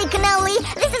 Holy cannoli!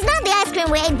 This is not the ice cream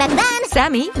we ate back then!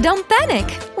 Sammy, don't panic.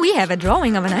 We have a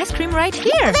drawing of an ice cream right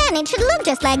here. Then it should look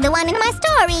just like the one in my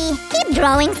story. Keep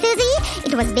drawing, Susie.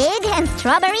 It was big and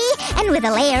strawberry, and with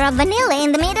a layer of vanilla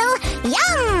in the middle.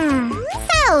 Yum!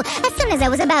 So, as soon as I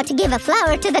was about to give a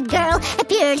flower to that girl,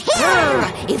 appeared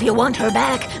here. If you want her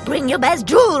back, bring your best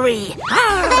jewelry.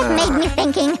 That made me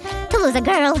thinking, to lose a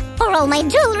girl or all my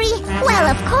jewelry. Well,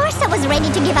 of course I was ready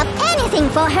to give up anything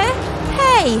for her.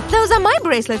 Hey, those are my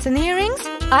bracelets and earrings.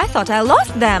 I thought I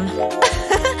lost them.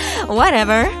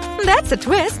 Whatever. That's a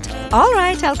twist. All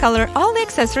right, I'll color all the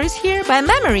accessories here by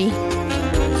memory.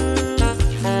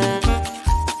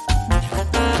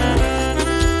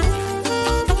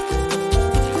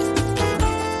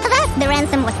 Thus, the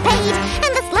ransom was paid,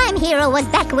 and the slime hero was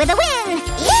back with a win.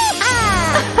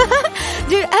 Yeehaw!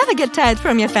 Do you ever get tired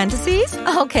from your fantasies?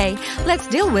 Okay, let's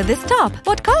deal with this top.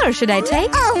 What color should I take?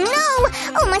 Oh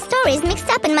no! All my story is mixed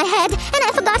up in my head, and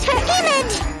I forgot her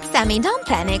image. Sammy, don't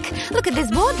panic. Look at this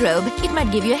wardrobe. It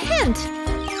might give you a hint.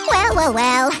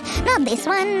 Well. Not this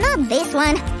one, not this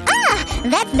one. Ah!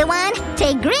 That's the one.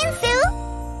 Take green, Sue.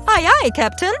 Aye, aye,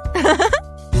 Captain.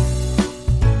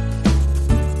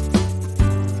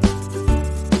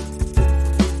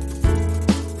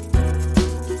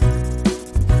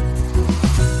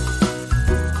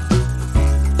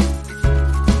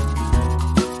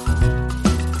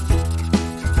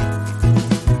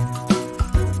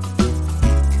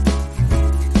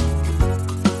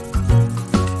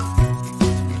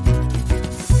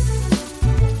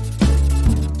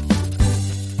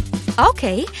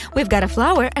 Okay, we've got a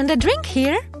flower and a drink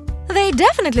here. They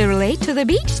definitely relate to the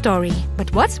beach story.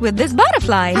 But what's with this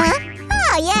butterfly? Huh?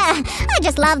 Oh, yeah. I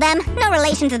just love them. No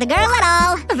relation to the girl at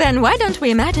all. Then why don't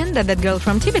we imagine that girl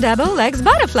from Tibidabo likes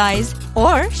butterflies?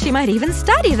 Or she might even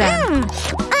study them.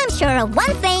 I'm sure of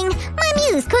one thing. My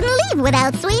muse couldn't live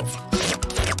without sweets.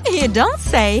 You don't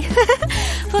say.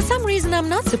 For some reason, I'm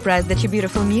not surprised that your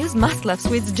beautiful muse must love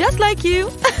sweets just like you.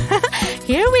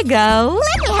 Here we go.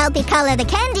 Let me help you color the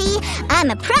candy. I'm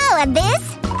a pro at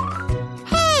this.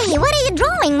 Hey, what are you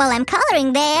drawing while I'm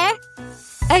coloring there?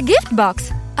 A gift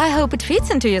box. I hope it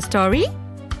fits into your story.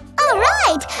 All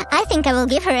right. I think I will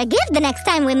give her a gift the next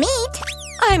time we meet.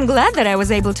 I'm glad that I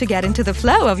was able to get into the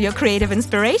flow of your creative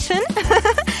inspiration.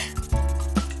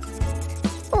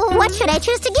 What should I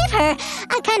choose to give her?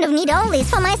 I kind of need all these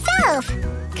for myself.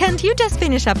 Can't you just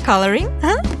finish up coloring,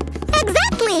 huh? Exactly!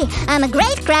 Absolutely! I'm a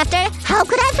great crafter. How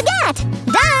could I forget?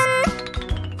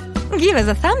 Done! Give us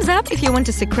a thumbs up if you want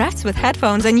to see crafts with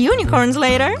headphones and unicorns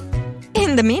later.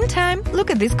 In the meantime, look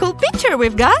at this cool picture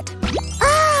we've got.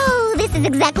 Oh, this is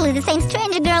exactly the same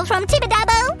stranger girl from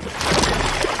Tibidabo.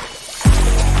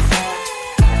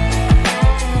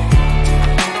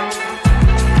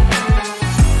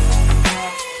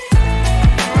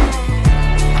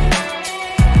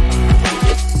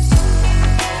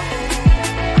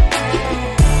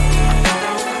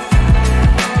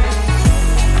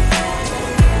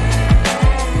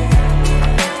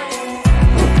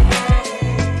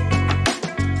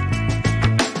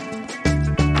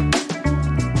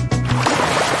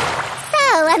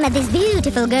 I met this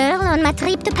beautiful girl on my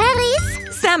trip to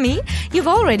Paris. Sammy, you've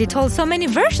already told so many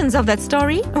versions of that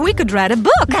story. We could write a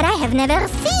book. But I have never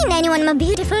seen anyone more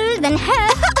beautiful than her.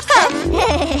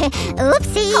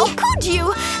 Oopsie. How could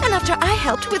you? And after I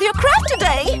helped with your craft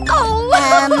today. Oh!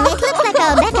 It looks like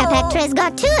our backup actress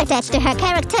got too attached to her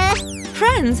character.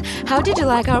 Friends, how did you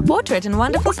like our portrait and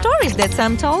wonderful stories that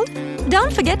Sam told?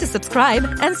 Don't forget to subscribe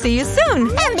and see you soon.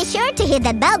 And be sure to hit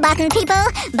that bell button, people.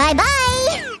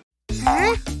 Bye-bye.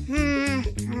 Huh?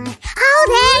 Oh,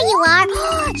 there you are!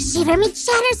 Shiver me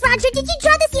shatters, Roger! Did you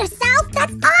draw this yourself?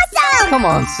 That's awesome! Come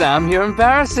on, Sam, you're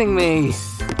embarrassing me.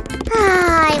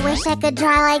 I wish I could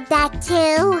draw like that too.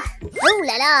 Oh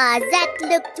la la, that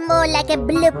looked more like a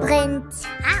blueprint.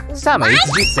 Sammy, what?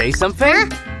 did you say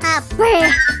something? I'm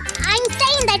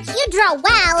saying that you draw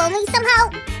well, only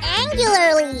somehow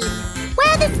angularly.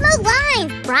 Where are the smooth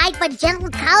lines? Bright but gentle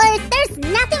colors. There's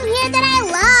nothing here that I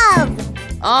love.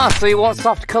 Ah, so you want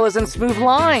soft colors and smooth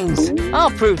lines. I'll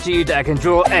prove to you that I can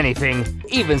draw anything,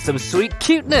 even some sweet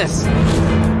cuteness.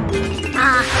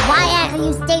 Why are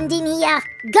you standing here?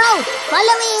 Go,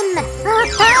 follow him.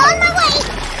 On my way.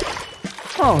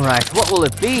 Alright, what will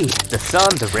it be? The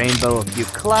sun, the rainbow, a few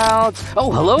clouds.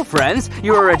 Oh, hello, friends.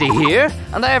 You're already here,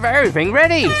 and I have everything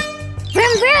ready.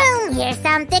 Vroom vroom. Here's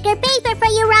some thicker paper for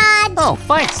you, Rod. Oh,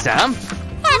 thanks, Sam.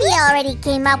 Have you already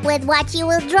came up with what you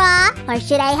will draw? Or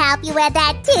should I help you with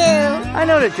that too? I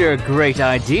know that you're a great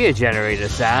idea generator,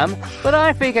 Sam, but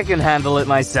I think I can handle it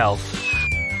myself.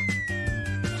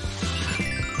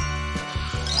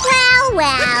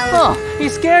 Well. Oh, you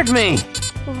scared me.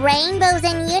 Rainbows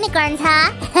and unicorns,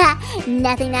 huh?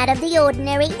 Nothing out of the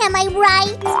ordinary, am I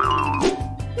right?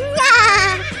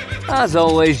 As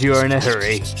always, you're in a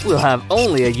hurry. We'll have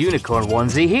only a unicorn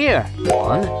onesie here.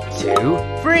 1, 2,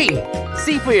 3.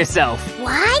 See for yourself.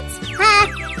 What?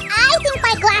 I think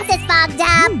my glasses fogged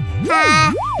up.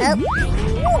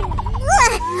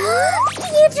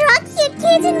 You draw cute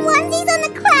kids in onesies on the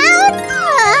clouds?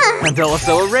 And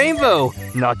also a rainbow.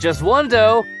 Not just one,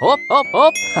 though. Hop, hop,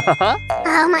 hop.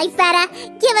 Oh, my feta.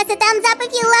 Give us a thumbs up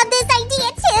if you love this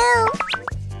idea, too.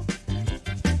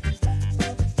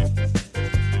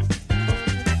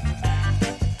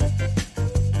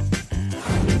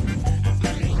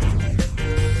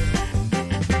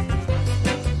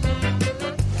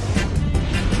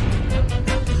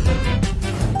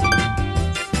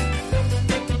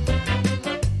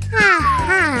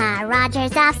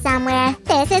 Roger's off somewhere.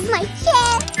 This is my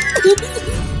chance.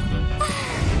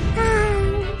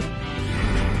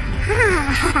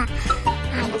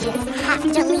 I just have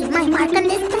to leave my mark on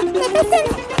this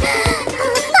magnificence.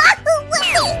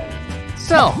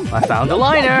 So, I found a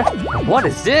liner. What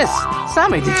is this?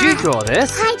 Sammy, did you draw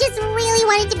this? I just really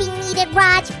wanted to be needed,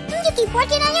 Rog. You keep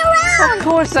working on your own. Of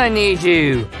course I need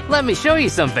you. Let me show you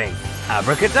something.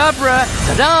 Abracadabra.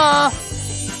 Ta-da!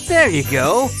 There you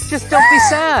go. Just don't be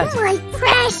sad. My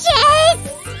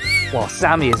precious! While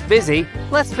Sammy is busy,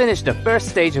 let's finish the first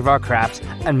stage of our craft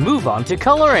and move on to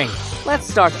coloring. Let's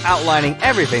start outlining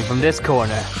everything from this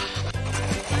corner.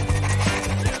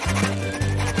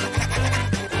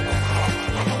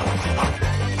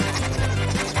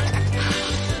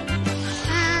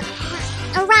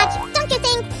 Rog, don't you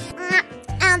think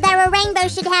that a rainbow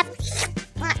should have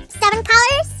 7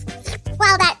 colors?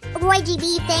 Well, that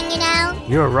RGB thing, you know?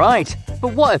 You're right.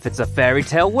 But what if it's a fairy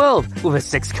tale world with a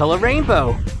 6-color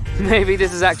rainbow? Maybe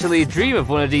this is actually a dream of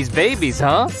one of these babies,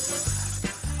 huh?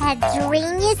 A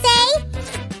dream, you say?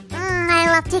 I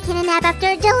love taking a nap after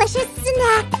a delicious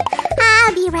snack.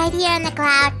 I'll be right here in the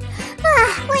cloud.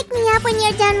 Wake me up when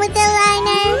you're done with the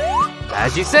liner.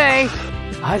 As you say.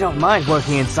 I don't mind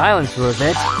working in silence for a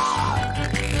bit.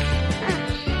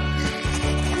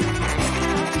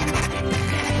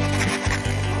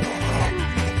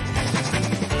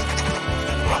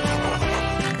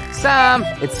 Sam,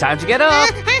 it's time to get up.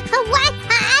 What?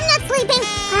 I'm not sleeping.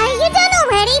 Are you done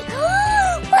already?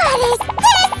 What is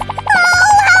this? Oh,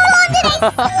 how long did I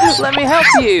sleep? Let me help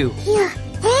you.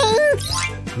 Thanks.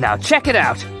 Now check it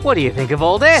out. What do you think of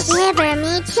all this? Shiver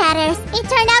me chatters. It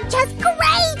turned out just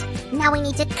great. Now we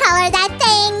need to color that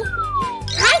thing.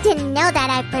 I didn't know that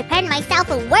I prepared myself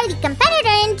a worthy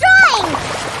competitor in drawing.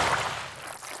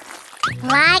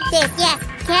 Like this, yes.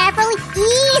 Carefully,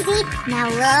 easy. Now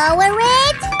lower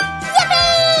it.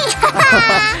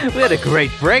 Yippee! We had a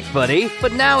great break, buddy,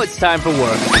 but now it's time for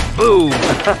work. Boom!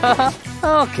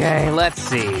 Okay, let's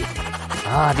see.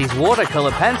 These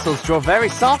watercolor pencils draw very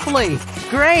softly.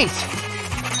 Great!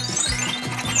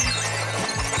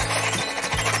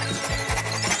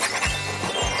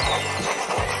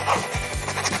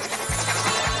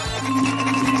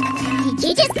 Did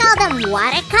you just call them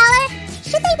watercolor?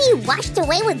 Should they be washed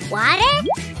away with water?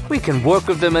 We can work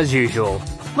with them as usual.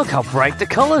 Look how bright the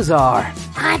colors are.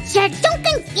 Roger, don't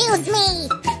confuse me!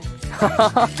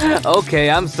 Okay,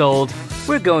 I'm sold.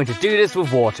 We're going to do this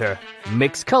with water.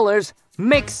 Mix colors,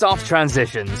 make soft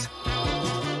transitions.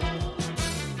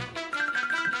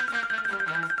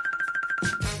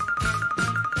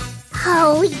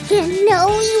 Holy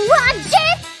cannoli, Roger!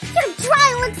 Your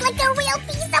drawing looks like a real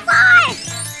piece of art!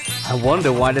 I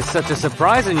wonder why there's such a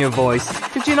surprise in your voice.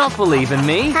 Did you not believe in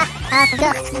me? Of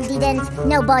course you didn't.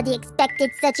 Nobody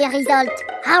expected such a result.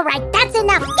 Alright, that's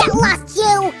enough. Get lost,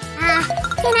 you!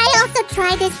 Can I also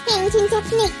try this painting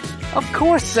technique? Of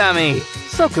course, Sammy.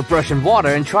 Soak a brush in water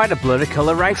and try to blur the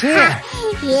color right here.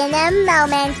 In a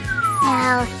moment.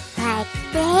 So, like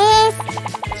this.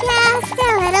 Just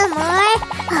a little more.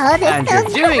 Oh, this And you're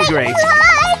feels doing great.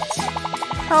 Raj.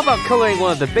 How about coloring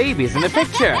one of the babies in the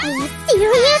picture? Are you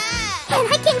serious? And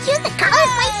I can choose the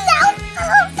colors myself?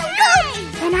 Oh, so good!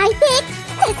 And I pick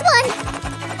this one.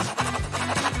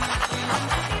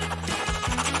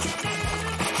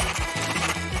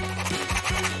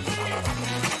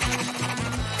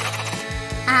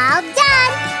 All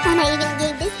done! And I even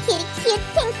gave this kitty cute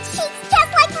pink cheeks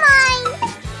just like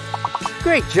mine!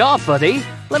 Great job, buddy.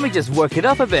 Let me just work it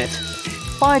up a bit.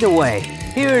 By the way,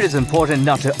 here it is important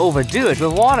not to overdo it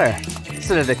with water,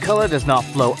 so that the color does not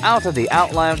flow out of the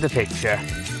outline of the picture.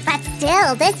 But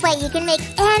still, this way you can make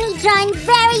any drawing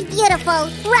very beautiful,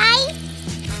 right?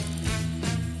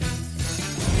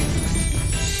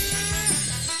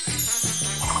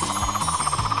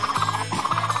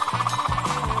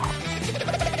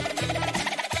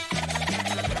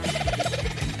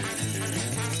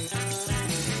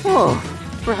 Oh,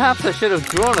 perhaps I should have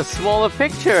drawn a smaller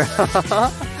picture.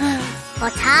 For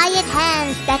tired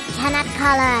hands that cannot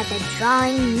color, the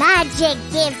drawing magic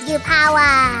gives you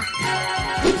power.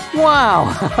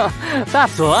 Wow,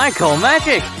 that's what I call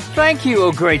magic. Thank you,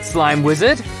 oh great slime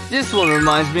wizard. This one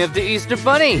reminds me of the Easter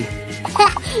Bunny.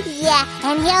 Yeah,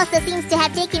 and he also seems to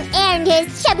have taken air into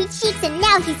his chubby cheeks and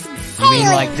now he's You mean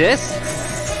sailing. like this?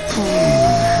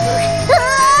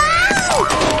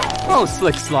 Oh,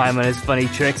 slick slime and his funny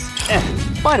tricks.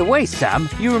 By the way, Sam,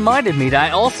 you reminded me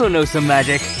that I also know some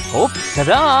magic. Oh,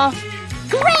 ta-da!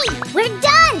 Great, we're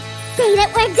done. Say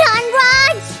that we're done,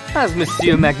 Raj. Has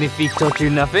Monsieur Magnifique taught you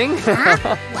nothing?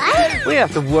 Huh? What? We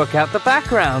have to work out the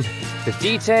background. The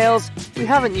details. We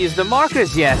haven't used the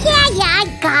markers yet. Yeah, I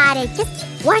got it. Just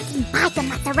keep working by the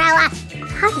mozzarella.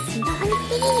 How is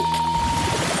magnifique?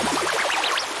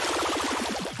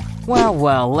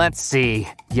 Well, let's see.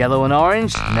 Yellow and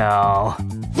orange? No.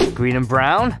 Green and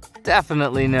brown?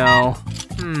 Definitely no.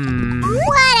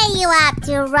 What are you up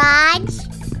to, Raj?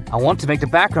 I want to make the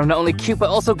background not only cute but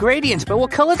also gradient, but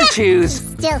what color to choose?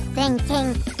 Still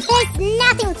thinking. There's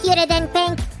nothing cuter than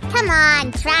pink. Come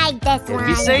on, try this one. If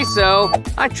you say so.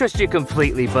 I trust you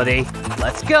completely, buddy.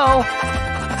 Let's go.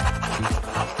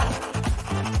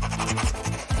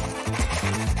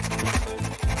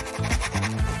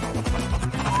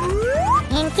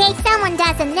 In case someone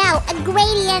doesn't know, a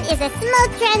gradient is a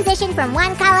smooth transition from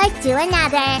one color to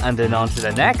another. And then on to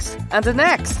the next, and the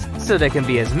next. So there can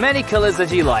be as many colors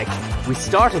as you like. We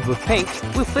started with pink,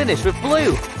 we'll finish with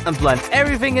blue, and blend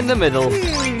everything in the middle.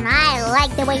 I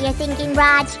like the way you're thinking,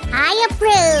 Raj. I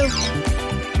approve.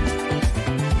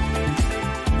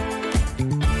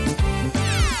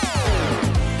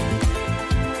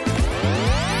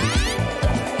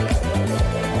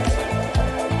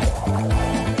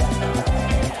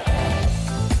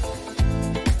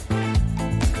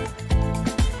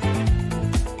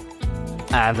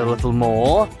 And a little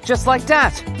more, just like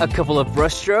that. A couple of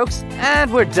brush strokes,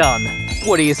 and we're done.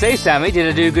 What do you say, Sammy? Did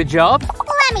I do a good job?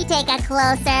 Let me take a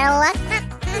closer look.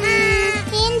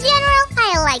 In general,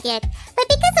 I like it. But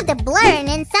because of the blur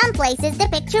in some places, the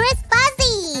picture is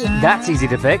fuzzy. That's easy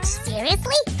to fix.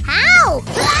 Seriously? How?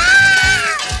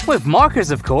 Ah! With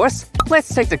markers, of course.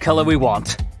 Let's take the color we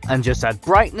want. And just add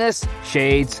brightness,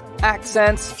 shades,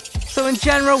 accents. So in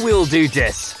general, we'll do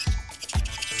this.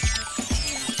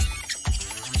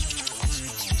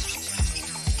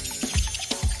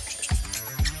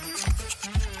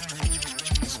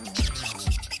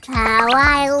 Oh,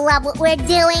 I love what we're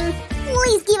doing.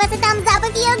 Please give us a thumbs up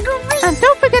if you agree. And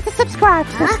don't forget to subscribe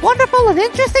to this wonderful and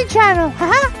interesting channel.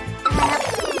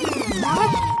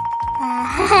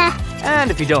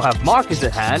 And if you don't have markers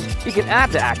at hand, you can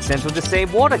add the accent with the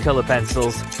same watercolor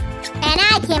pencils. And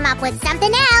I came up with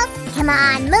something else. Come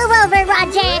on, move over,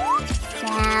 Roger. So,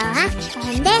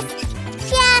 and this.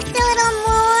 Just a little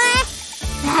more.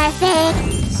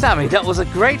 Perfect. Sammy, that was a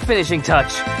great finishing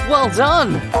touch. Well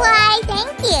done. Why,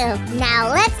 thank you. Now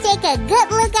let's take a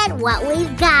good look at what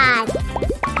we've got.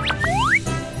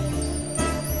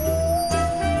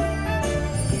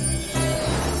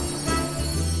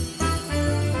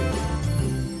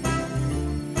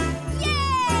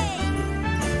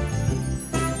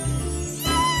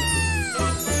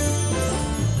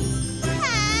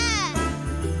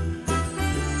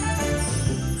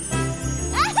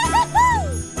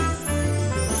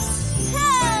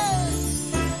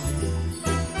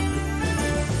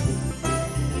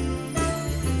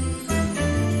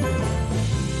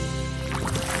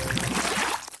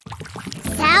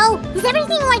 Is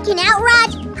everything working out,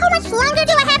 Raj? How much longer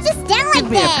do I have to stand like this?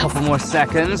 Give me a couple more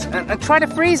seconds and try to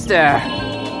freeze there. Okay.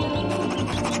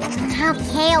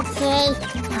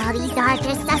 Oh, these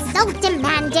artists are so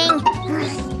demanding.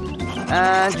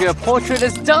 And your portrait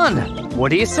is done. What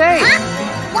do you say? Huh?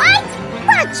 What?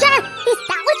 Roger, is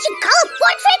that what you call a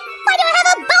portrait? Why do I have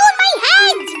a bow on my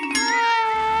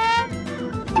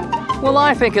head? Well,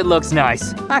 I think it looks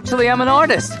nice. Actually, I'm an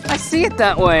artist. I see it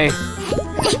that way.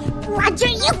 Roger,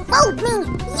 you fooled me!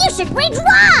 You should redraw!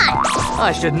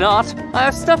 I should not. I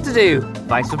have stuff to do.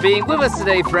 Thanks for being with us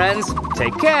today, friends.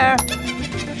 Take care.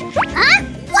 Huh?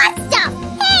 What stuff?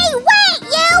 Hey, wait,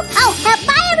 you! Oh,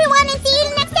 bye everyone and see you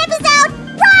in the next episode!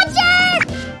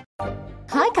 Roger!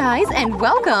 Hi guys, and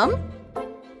welcome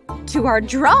to our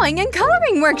drawing and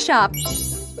coloring workshop.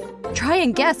 Try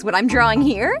and guess what I'm drawing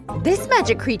here. This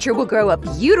magic creature will grow a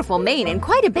beautiful mane in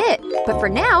quite a bit. But for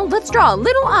now, let's draw a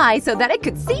little eye so that it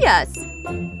could see us.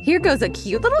 Here goes a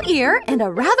cute little ear and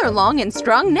a rather long and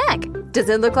strong neck. Does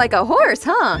it look like a horse,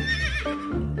 huh?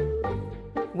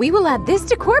 We will add this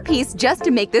decor piece just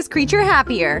to make this creature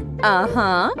happier.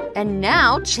 And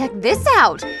now check this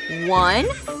out. 1,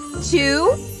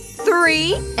 2,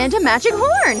 3, and a magic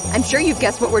horn. I'm sure you've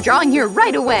guessed what we're drawing here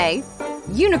right away.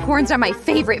 Unicorns are my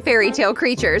favorite fairy tale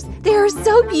creatures. They are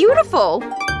so beautiful.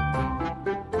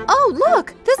 Oh,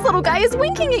 look! This little guy is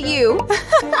winking at you!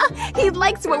 He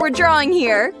likes what we're drawing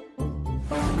here.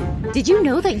 Did you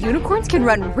know that unicorns can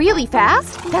run really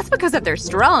fast? That's because of their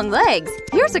strong legs.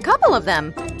 Here's a couple of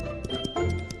them.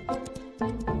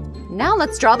 Now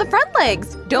let's draw the front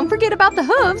legs. Don't forget about the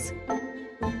hooves.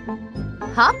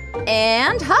 Hop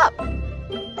and hop.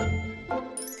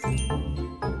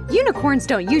 Unicorns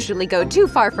don't usually go too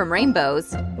far from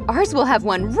rainbows. Ours will have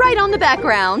one right on the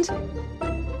background.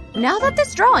 Now that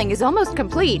this drawing is almost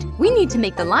complete, we need to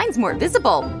make the lines more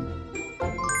visible.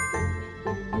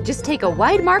 Just take a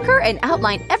wide marker and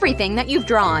outline everything that you've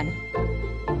drawn.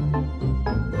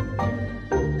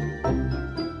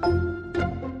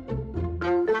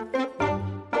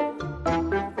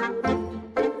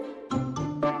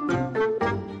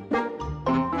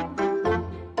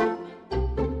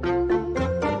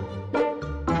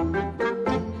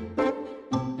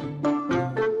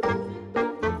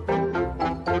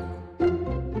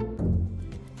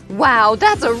 Wow,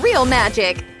 that's a real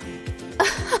magic!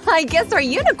 I guess our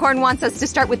unicorn wants us to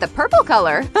start with the purple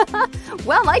color.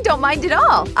 Well, I don't mind at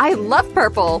all. I love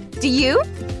purple. Do you?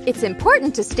 It's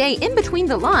important to stay in between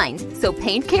the lines, so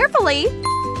paint carefully.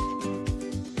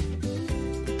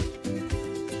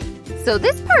 So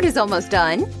this part is almost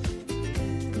done.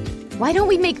 Why don't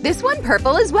we make this one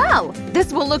purple as well?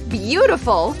 This will look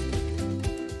beautiful.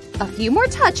 A few more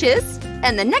touches,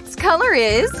 and the next color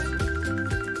is…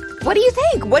 What do you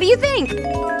think? What do you think?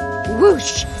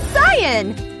 Whoosh!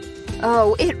 Cyan!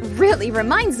 Oh, it really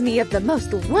reminds me of the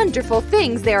most wonderful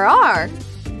things there are.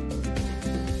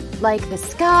 Like the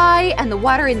sky and the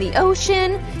water in the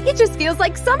ocean. It just feels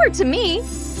like summer to me.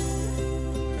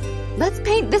 Let's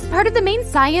paint this part of the main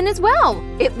cyan as well.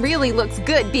 It really looks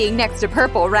good being next to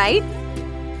purple, right?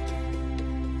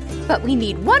 But we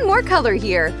need one more color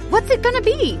here. What's it gonna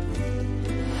be?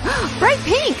 Bright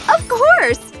pink! Of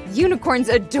course! Unicorns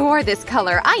adore this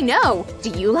color, I know! Do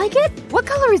you like it? What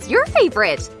color is your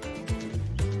favorite?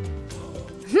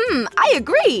 I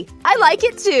agree! I like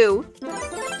it too!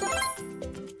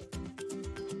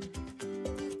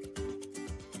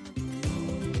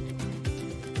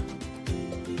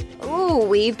 Ooh,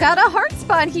 we've got a heart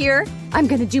spot here! I'm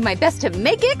gonna do my best to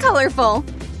make it colorful!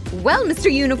 Well,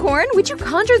 Mr. Unicorn, would you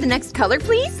conjure the next color,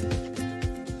 please?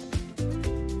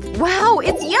 Wow,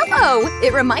 it's yellow!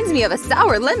 It reminds me of a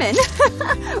sour lemon.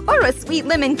 Or a sweet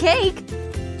lemon cake.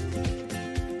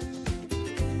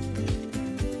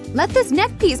 Let this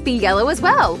neck piece be yellow as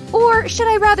well. Or should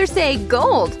I rather say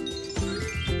gold?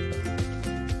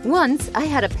 Once, I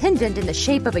had a pendant in the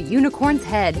shape of a unicorn's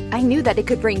head. I knew that it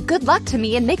could bring good luck to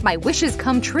me and make my wishes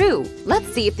come true.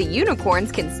 Let's see if the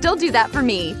unicorns can still do that for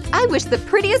me. I wish the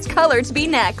prettiest color to be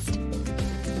next.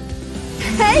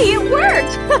 Hey, it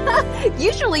worked!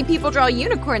 Usually people draw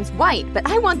unicorns white, but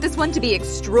I want this one to be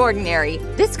extraordinary.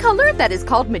 This color that is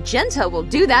called magenta will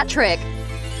do that trick.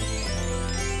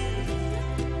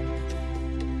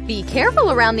 Be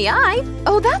careful around the eye.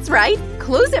 Oh, that's right.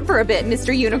 Close it for a bit,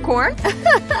 Mr. Unicorn.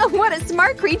 What a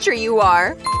smart creature you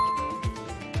are.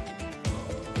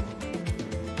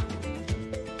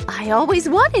 I always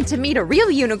wanted to meet a real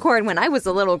unicorn when I was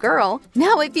a little girl.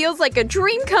 Now it feels like a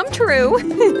dream come true.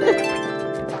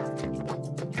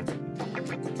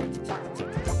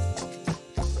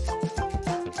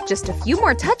 Just a few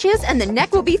more touches and the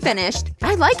neck will be finished.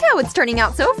 I like how it's turning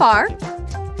out so far.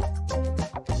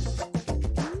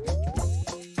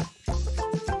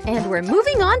 And we're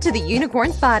moving on to the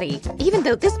unicorn's body. Even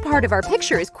though this part of our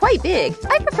picture is quite big,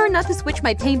 I prefer not to switch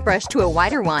my paintbrush to a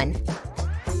wider one.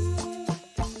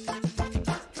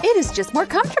 It is just more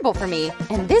comfortable for me,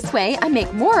 and this way I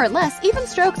make more or less even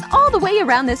strokes all the way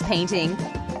around this painting.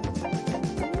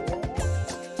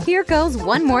 Here goes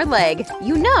one more leg.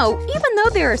 You know, even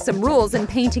though there are some rules in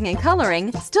painting and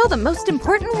coloring, still the most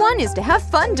important one is to have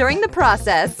fun during the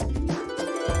process.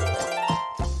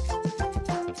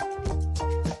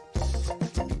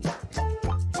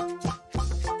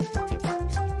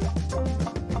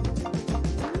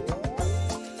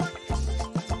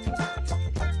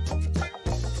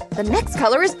 The next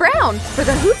color is brown, for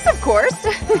the hoops, of course.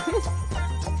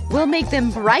 We'll make them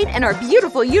bright and our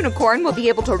beautiful unicorn will be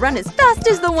able to run as fast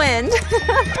as the wind.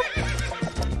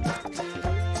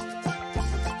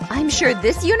 I'm sure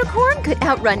this unicorn could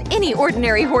outrun any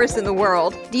ordinary horse in the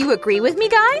world. Do you agree with me,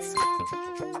 guys?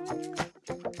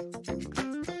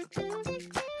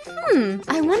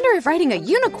 I wonder if riding a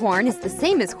unicorn is the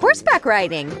same as horseback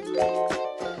riding.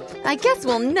 I guess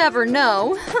we'll never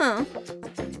know, huh?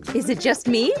 Is it just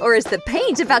me, or is the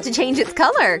paint about to change its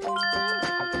color?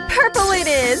 Purple it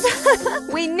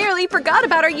is! We nearly forgot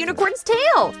about our unicorn's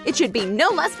tail! It should be no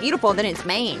less beautiful than its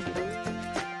mane.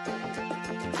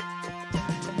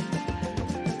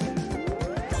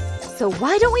 So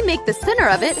why don't we make the center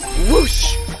of it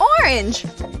whoosh! Orange!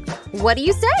 What do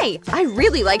you say? I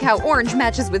really like how orange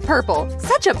matches with purple.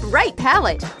 Such a bright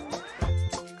palette!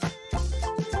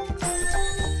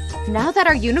 Now that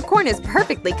our unicorn is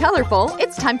perfectly colorful,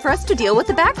 it's time for us to deal with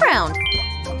the background.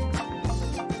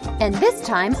 And this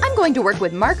time, I'm going to work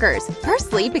with markers.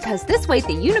 Firstly, because this way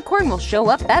the unicorn will show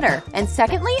up better. And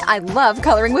secondly, I love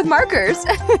coloring with markers.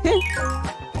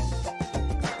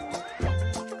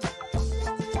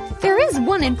 There is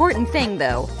one important thing,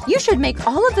 though. You should make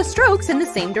all of the strokes in the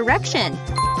same direction.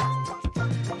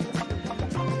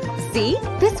 See?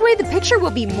 This way the picture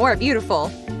will be more beautiful.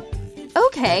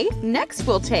 Okay, next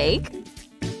we'll take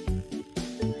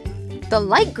the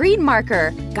light green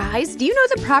marker. Guys, do you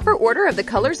know the proper order of the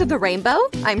colors of the rainbow?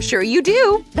 I'm sure you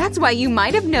do. That's why you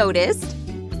might have noticed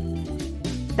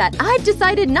that I've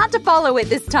decided not to follow it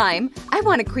this time. I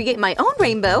want to create my own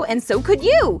rainbow, and so could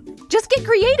you. Just get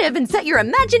creative and set your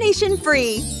imagination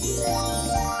free.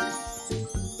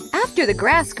 After the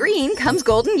grass green comes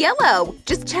golden yellow.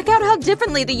 Just check out how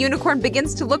differently the unicorn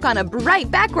begins to look on a bright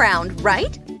background,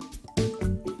 right?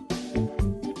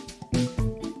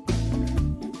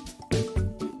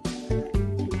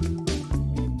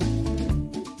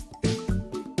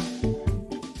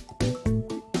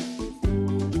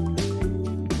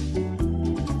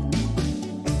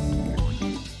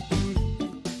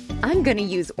 I'm gonna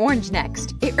use orange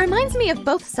next. It reminds me of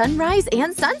both sunrise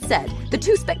and sunset, the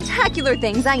two spectacular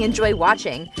things I enjoy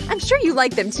watching. I'm sure you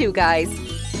like them too, guys.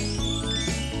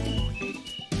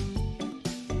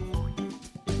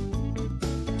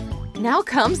 Now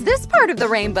comes this part of the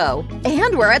rainbow.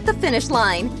 And we're at the finish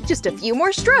line. Just a few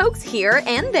more strokes here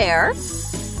and there.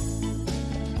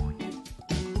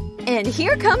 And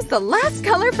here comes the last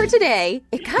color for today.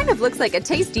 It kind of looks like a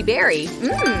tasty berry.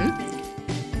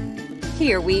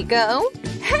 Here we go.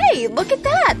 Hey, look at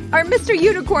that! Our Mr.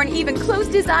 Unicorn even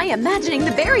closed his eye imagining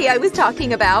the berry I was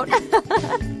talking about.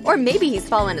 Or maybe he's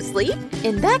fallen asleep?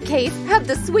 In that case, have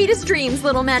the sweetest dreams,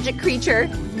 little magic creature.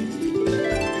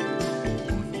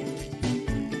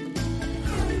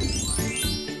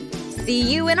 See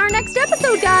you in our next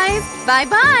episode, guys!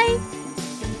 Bye-bye!